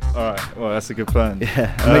dough. All right. Well, that's a good plan.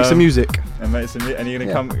 Yeah, and make some music. And make some. And you're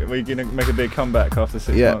gonna We're gonna make a big comeback after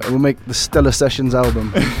 6 Yeah, months. we'll make the Stellar Sessions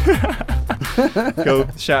album. Cool.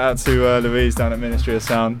 Shout out to Louise down at Ministry of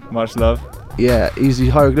Sound. Much love. Yeah, easy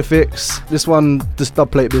Hieroglyphics. This one, just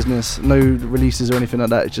dub plate business. No releases or anything like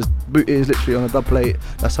that. It's just it is literally on a dub plate.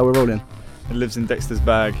 That's how we're rolling. It lives in Dexter's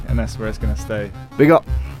bag, and that's where it's gonna stay. Big up.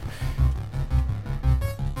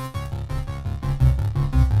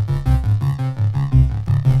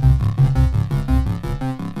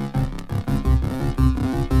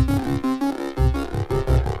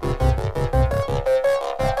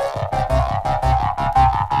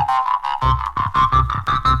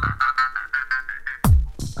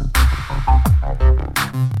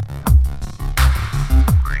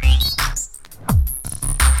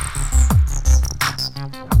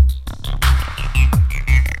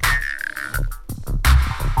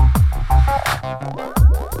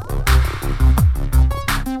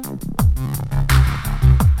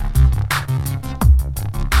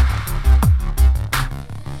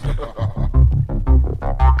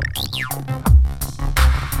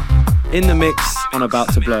 In the mix on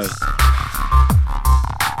About to Blow.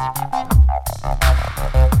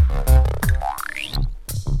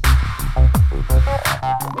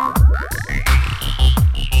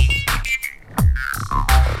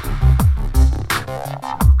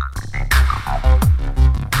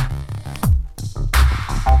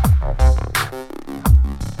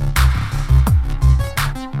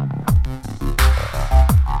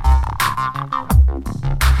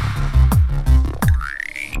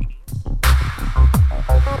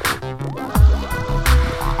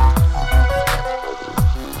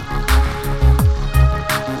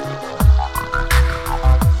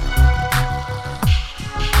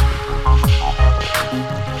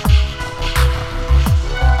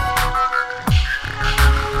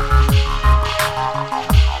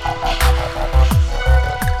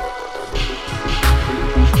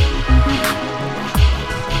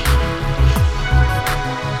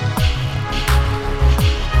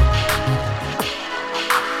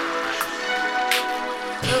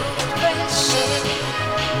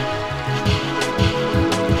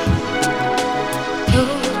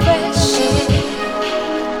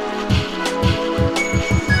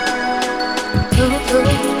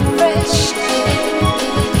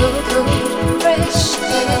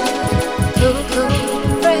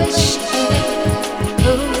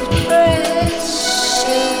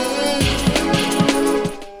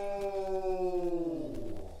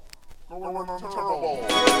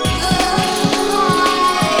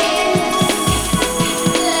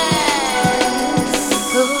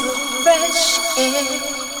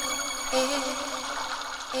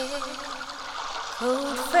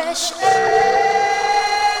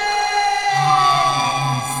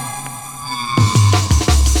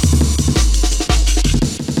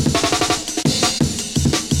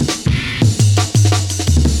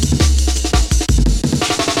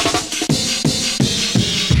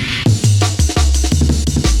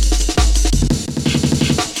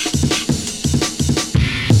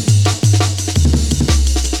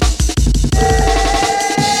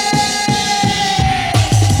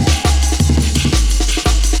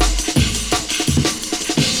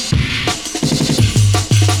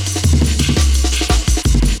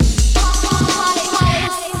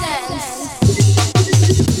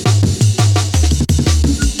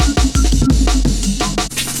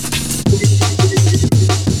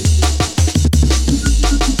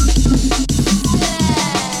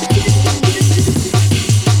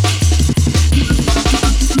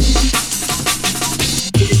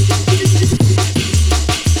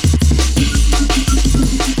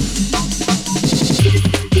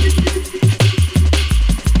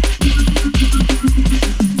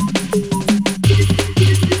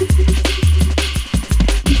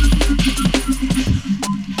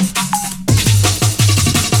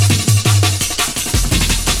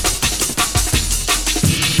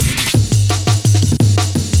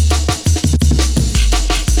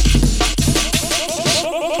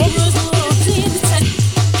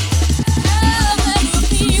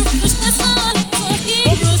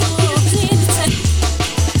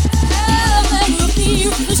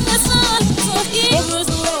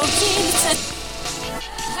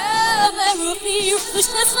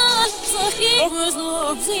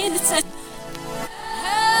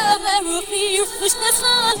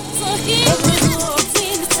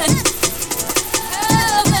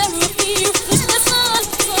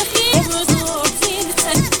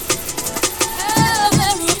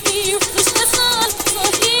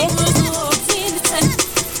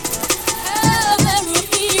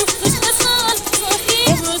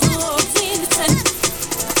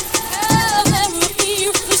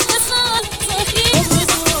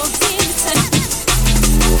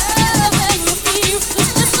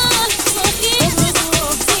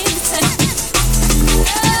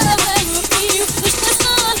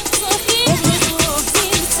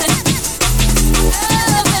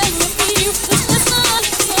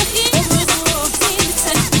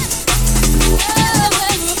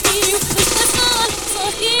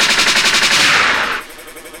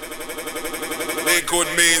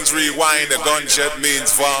 Rewind, the gunshot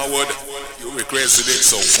means forward. You requested it,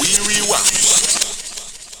 so we rewind.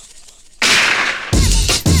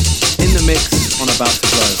 In the mix on About to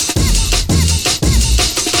Blow.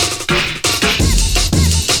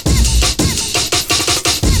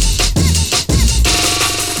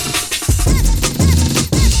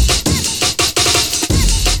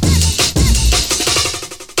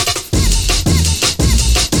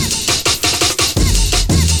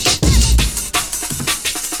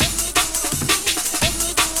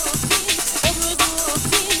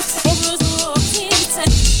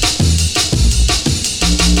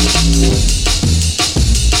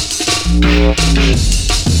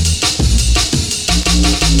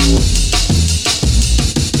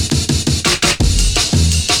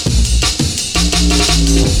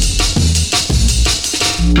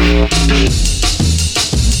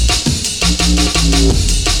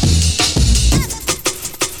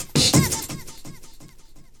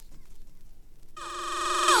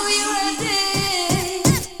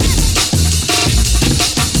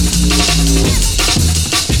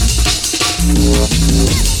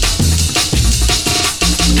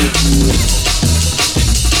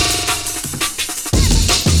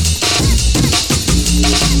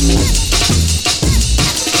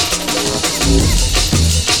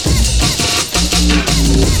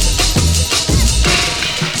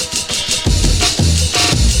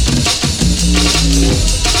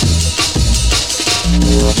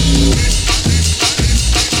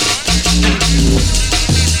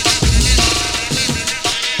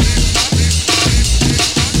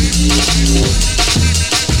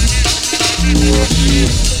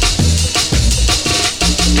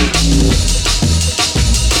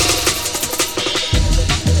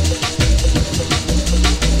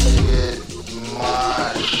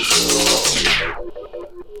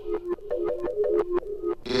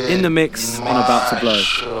 In the mix on About to Blow.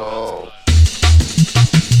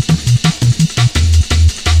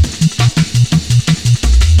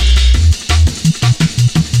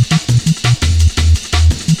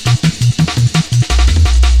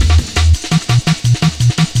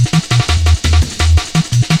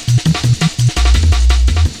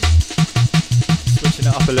 Switching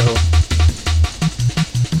it up a little.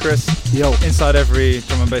 Chris, Yo. inside every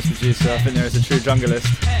drum and bass producer, I think there is a true junglist.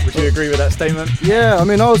 Would you agree with that statement? Yeah, I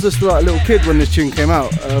mean, I was just like a little kid when this tune came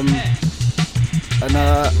out, I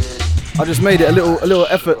just made it a little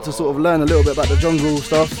effort to sort of learn a little bit about the jungle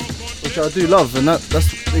stuff, which I do love, and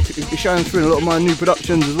it shines through in a lot of my new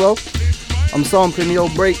productions as well. I'm sampling the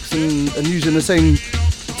old breaks and using the same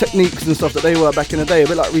techniques and stuff that they were back in the day, a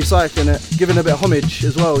bit like recycling it, giving a bit of homage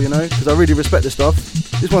as well, you know, because I really respect this stuff.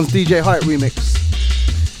 This one's DJ Hype remix.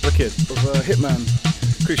 Wicked. Of Hitman.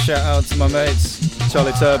 Quick shout out to my mates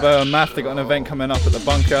Charlie Turbo and Math. They got an event coming up at the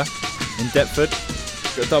Bunker in Deptford.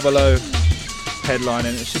 Got Double O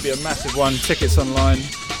headlining. It should be a massive one. Tickets online.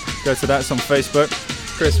 Go to that. It's on Facebook.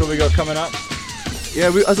 Chris, what we got coming up?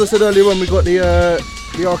 Yeah, as I said earlier on, we got the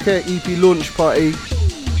Arcade EP launch party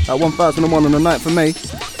at 1001 on the 9th of May.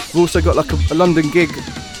 We've also got like a London gig.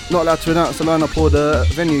 Not allowed to announce the lineup or the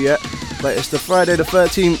venue yet, but it's the Friday the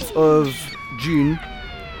 13th of June.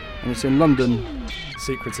 And it's in London.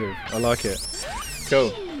 Secretive, I like it.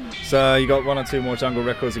 Cool. So you got one or two more jungle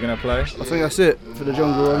records you're going to play? I think that's it for the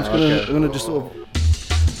jungle. I'm gonna just sort of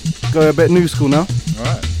go a bit new school now.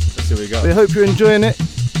 Alright, let's see what we got. But I hope you're enjoying it.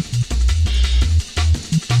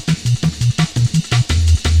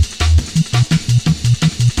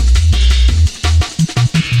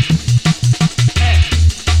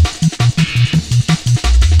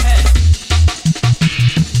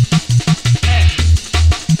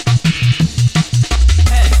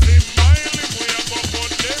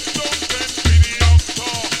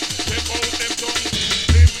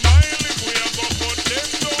 Them mile if we a go, but them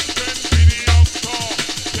don't send video.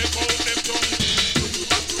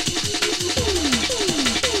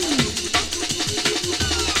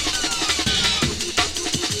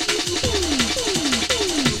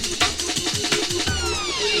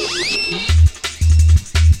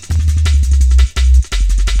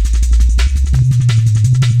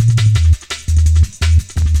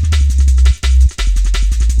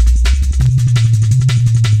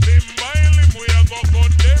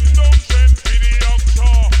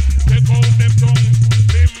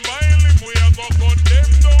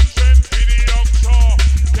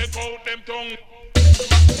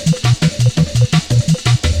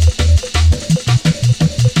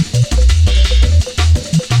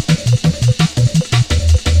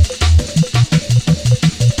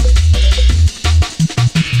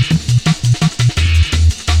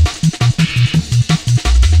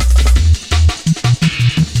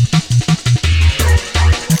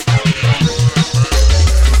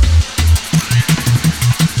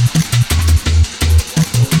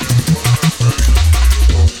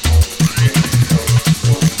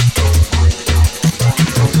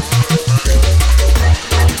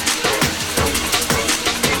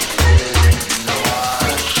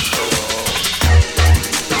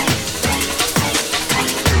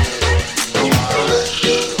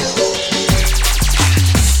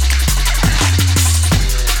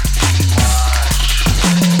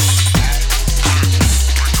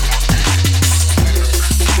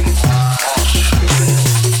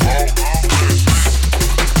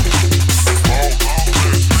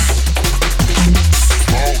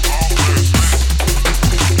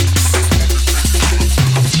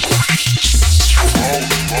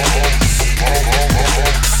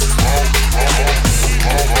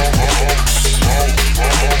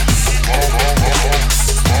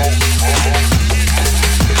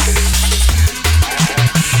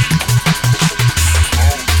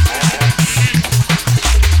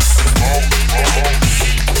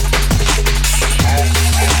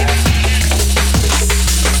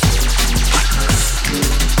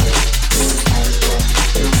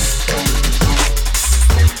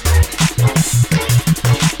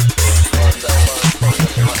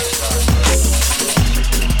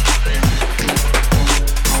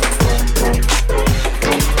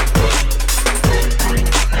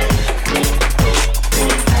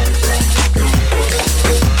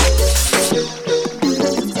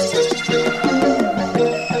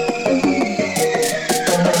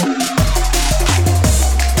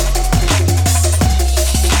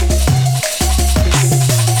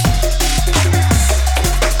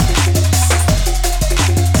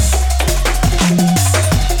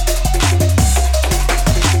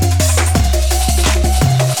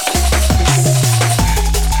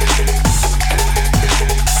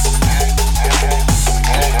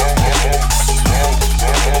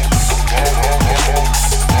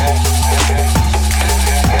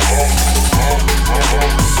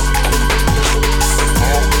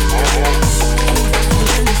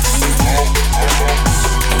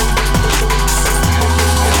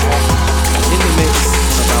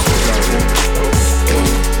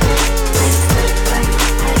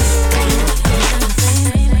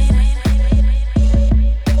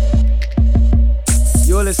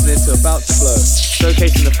 You're listening to About to Blow,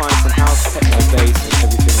 showcasing the finest in house, techno, bass, and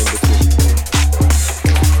everything in between.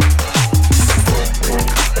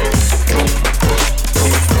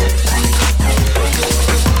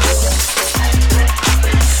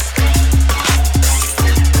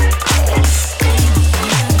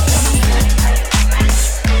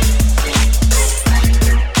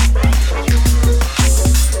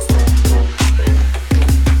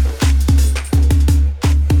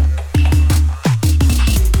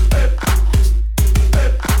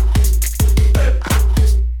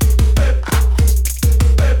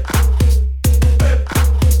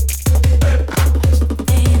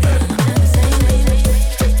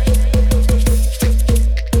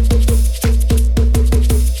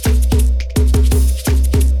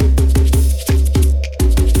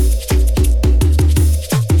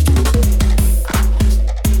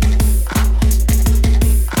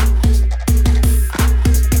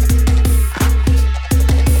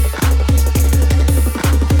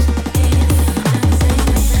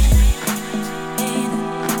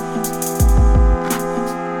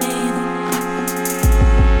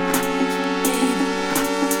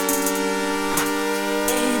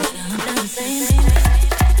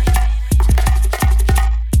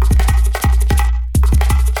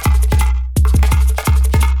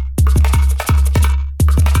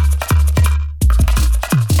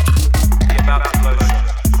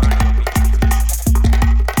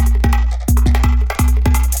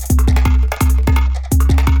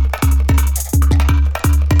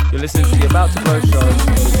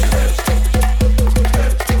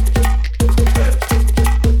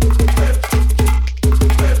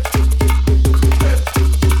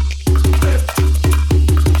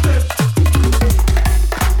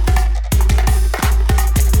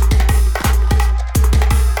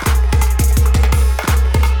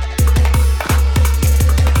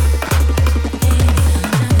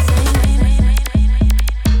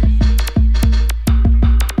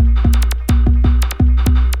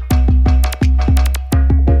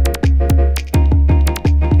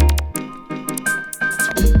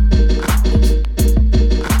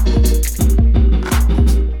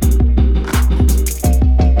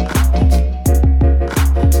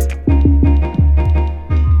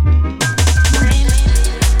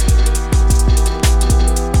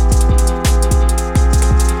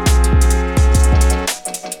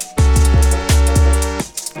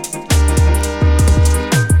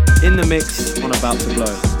 Mix on About to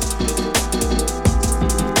Blow.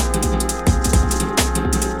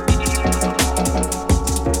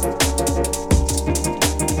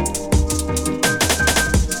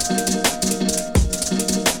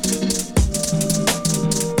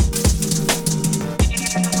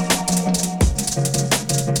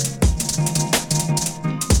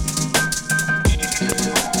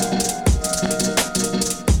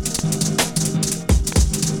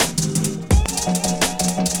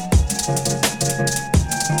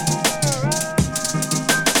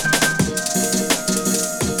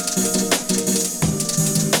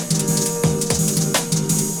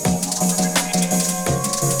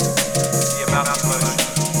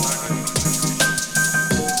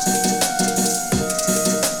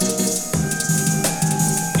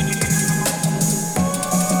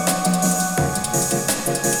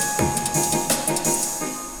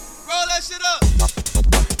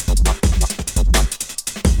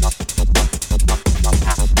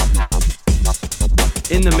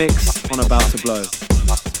 In the mix on About to Blow.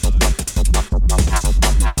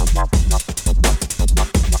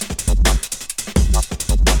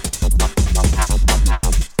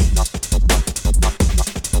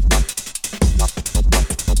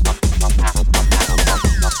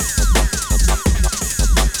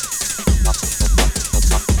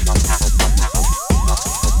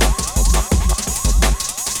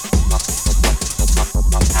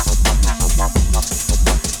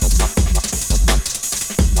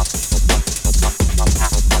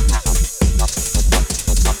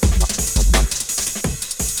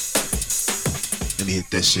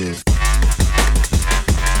 That shit.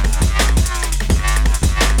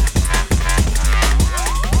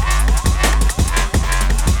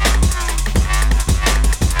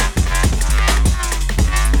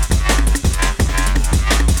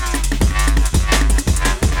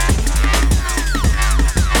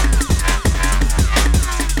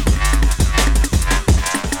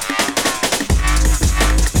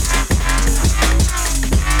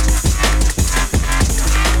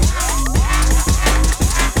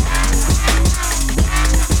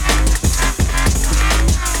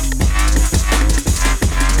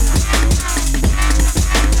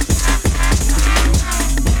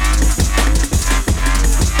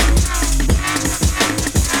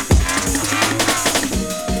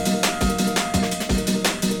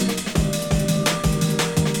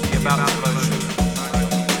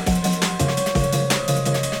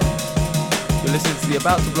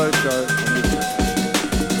 About to Blow show on Meet Trends.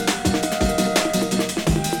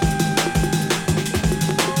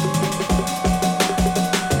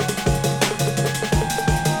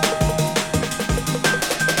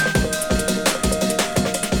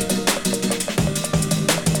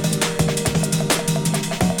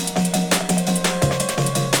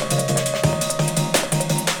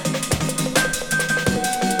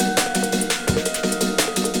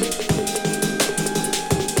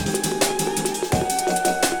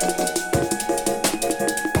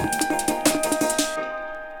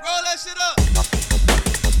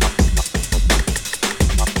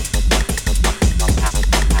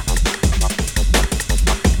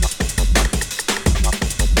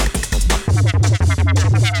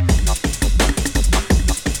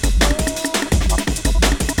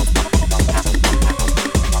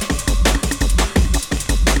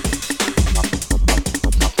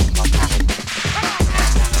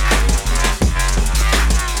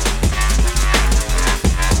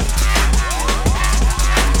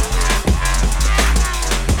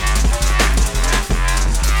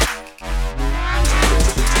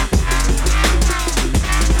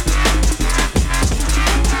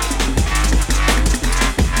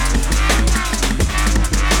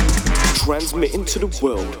 Transmitting to the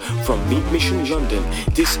world from Meat Mission London,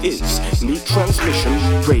 this is Meat Transmission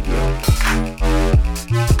Radio.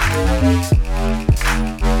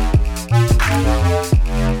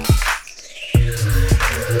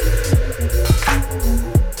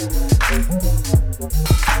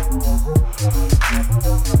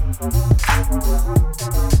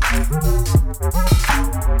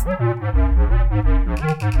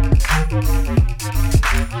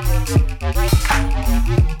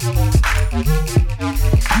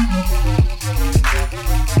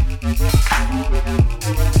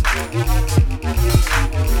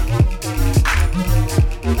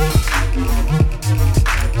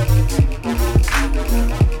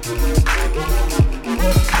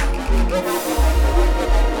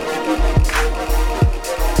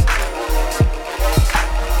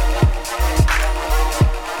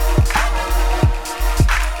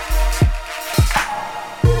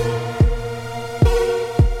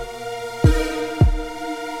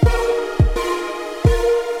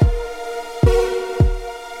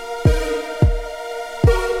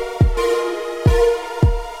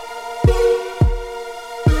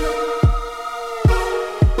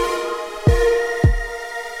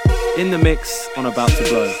 In the mix on About to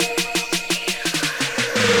Blow.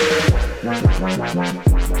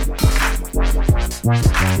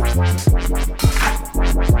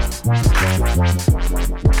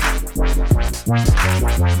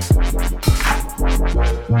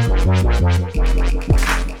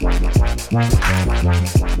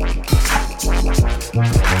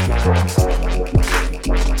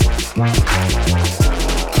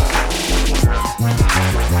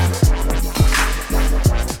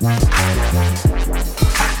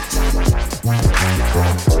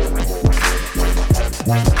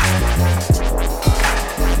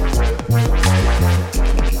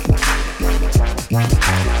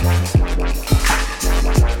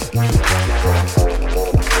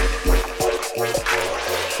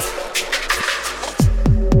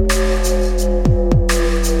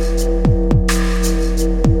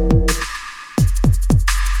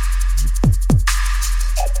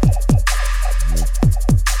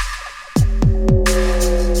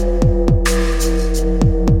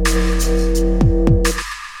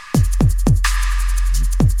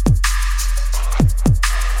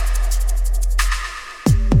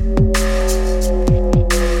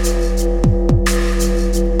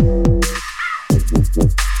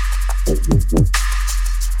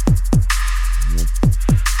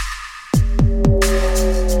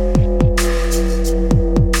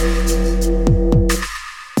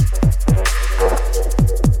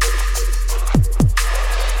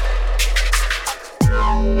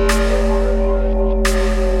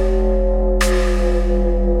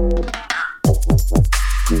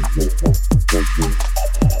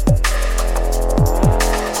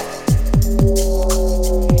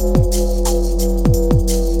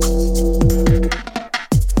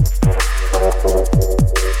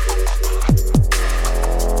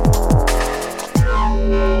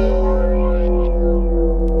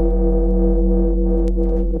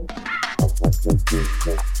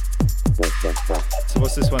 So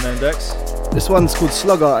what's this one then, Dex? This one's called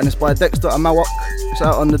Slugger and it's by Dexter Amawak. It's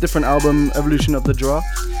out on the different album Evolution of the Giraffe.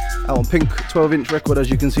 Out on Pink 12-inch record, as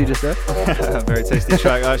you can see just there. Very tasty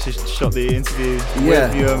track. I actually shot the interview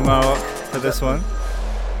with you and Marok for this one.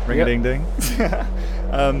 Ring a ding ding.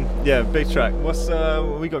 Yeah, big track. What's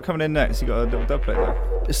what we got coming in next? You got a little dub plate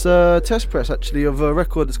there. It's a test press actually of a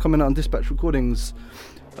record that's coming out on Dispatch Recordings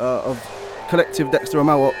of Collective Dexter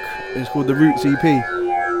Amawok. It's called the Roots EP.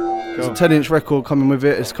 It's a 10-inch record coming with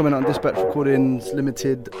it. It's coming out on Dispatch Recordings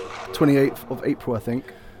Limited 28th of April, I think.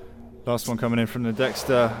 Last one coming in from the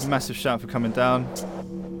Dexter. Massive shout for coming down.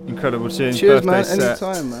 Incredible tune. Cheers, birthday man. set.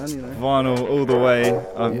 Anytime, man. You know. Vinyl all the way.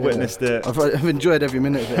 I've witnessed it. I've enjoyed every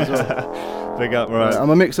minute of it as well. Big up, right. I'm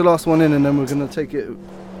gonna mix the last one in and then we're gonna take it,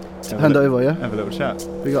 hand it over, yeah? Have a little chat.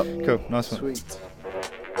 Big up. Cool, nice one. Sweet.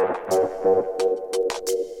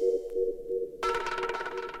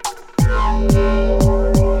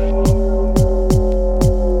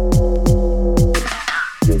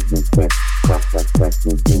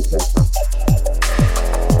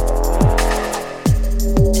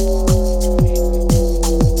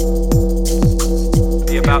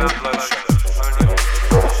 The About to Blow show.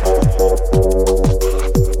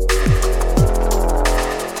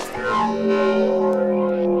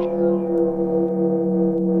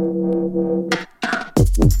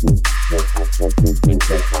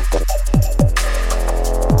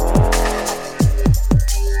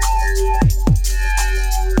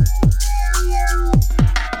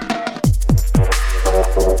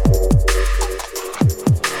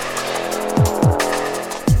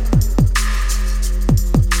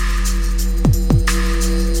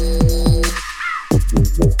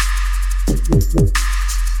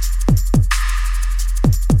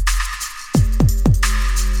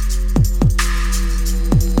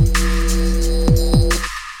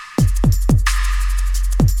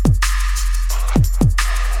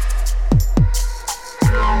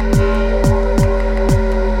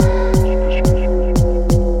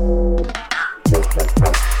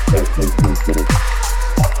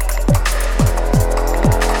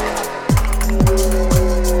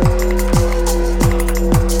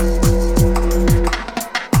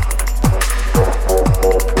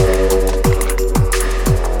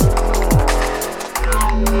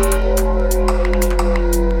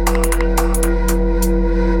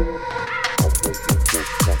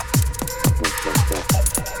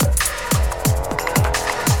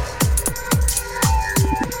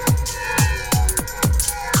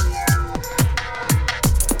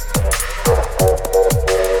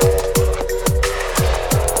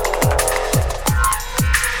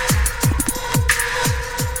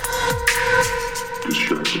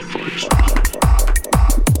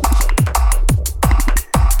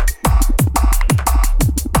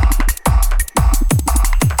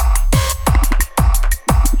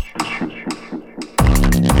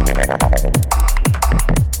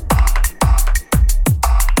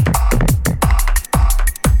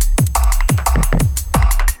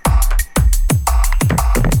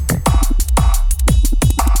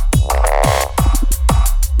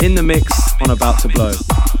 In the mix on About to Blow.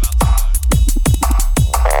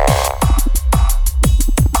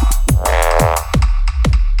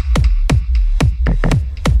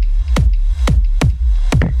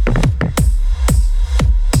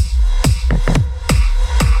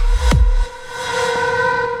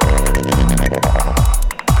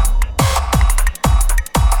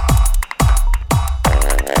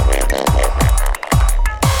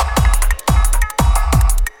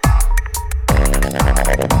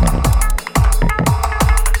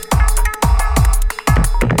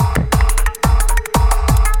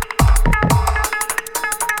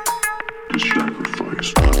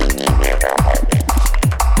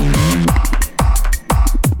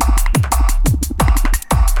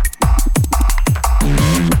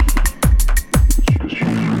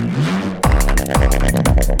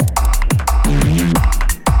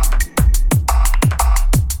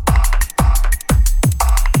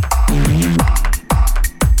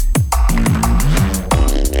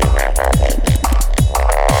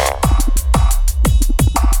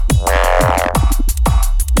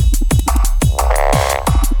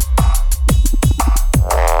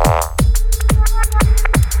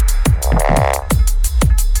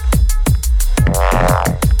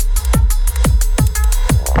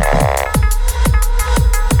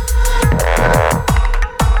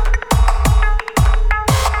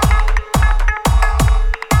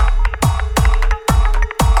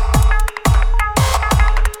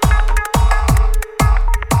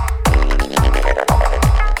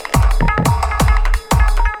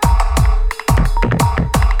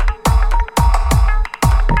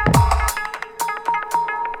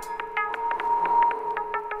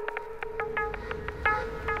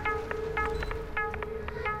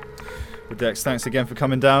 Dex, thanks again for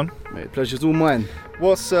coming down. Mate, pleasure's all mine.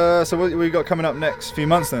 What's so what we got coming up next few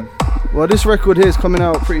months then? Well, this record here is coming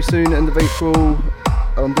out pretty soon, end of April.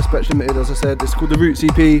 on Dispatch Limited, as I said. It's called the Roots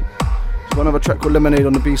EP. It's got another track called Lemonade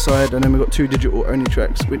on the B-side, and then we've got 2 digital only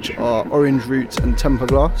tracks, which are Orange Roots and Temper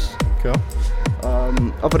Glass. Cool.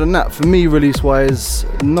 Other than that, for me, release-wise,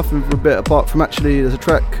 nothing for a bit apart from actually there's a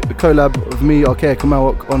track, a collab of me, Archaic and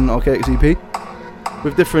Malwalk on Archaic's EP.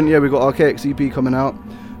 With different, we've got Archaic's EP coming out.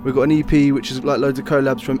 We've got an EP which is like loads of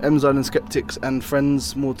collabs from Emzile and Skeptics and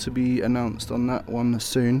friends. More to be announced on that one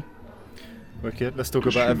soon. Wicked. Let's talk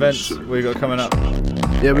about events. What you got coming up?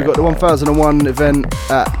 Yeah, we've got the 1001 event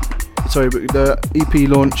the EP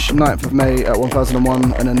launch 9th of May at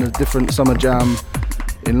 1001, and then the different summer jam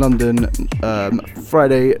in London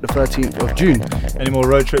Friday the 13th of June. Any more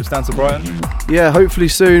road trips down to Brighton? Yeah, hopefully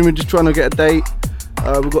soon. We're just trying to get a date.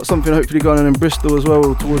 We've got something hopefully going on in Bristol as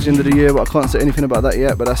well towards the end of the year, but I can't say anything about that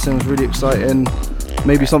yet, but that sounds really exciting.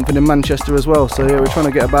 Maybe something in Manchester as well, so yeah, we're trying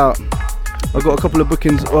to get about. I've got a couple of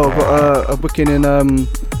bookings, I've got a booking in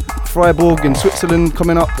Freiburg in Switzerland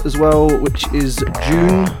coming up as well, which is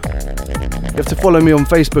June. You have to follow me on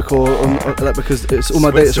Facebook or on that because it's all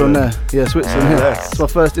my dates are on there. Yeah, Switzerland. Yeah, yes. It's my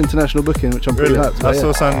first international booking, which I'm pretty happy about. I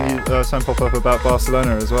saw some pop up about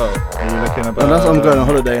Barcelona as well. Are you looking about? And that's I'm going on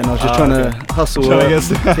holiday, and I was just trying to hustle.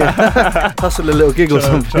 Hustle a little gig or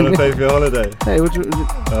something. Trying to pay for your holiday. Hey, what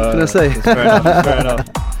can I say? It's fair enough.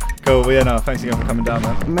 Cool, well, yeah, no, thanks again for coming down,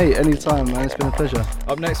 man. Mate, anytime, man, it's been a pleasure.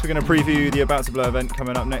 Up next, we're going to preview the About to Blow event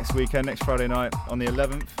coming up next weekend, next Friday night on the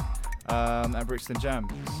 11th at Brixton Jam.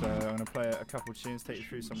 So I'm going to play a couple of tunes, take you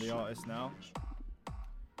through some of the artists now.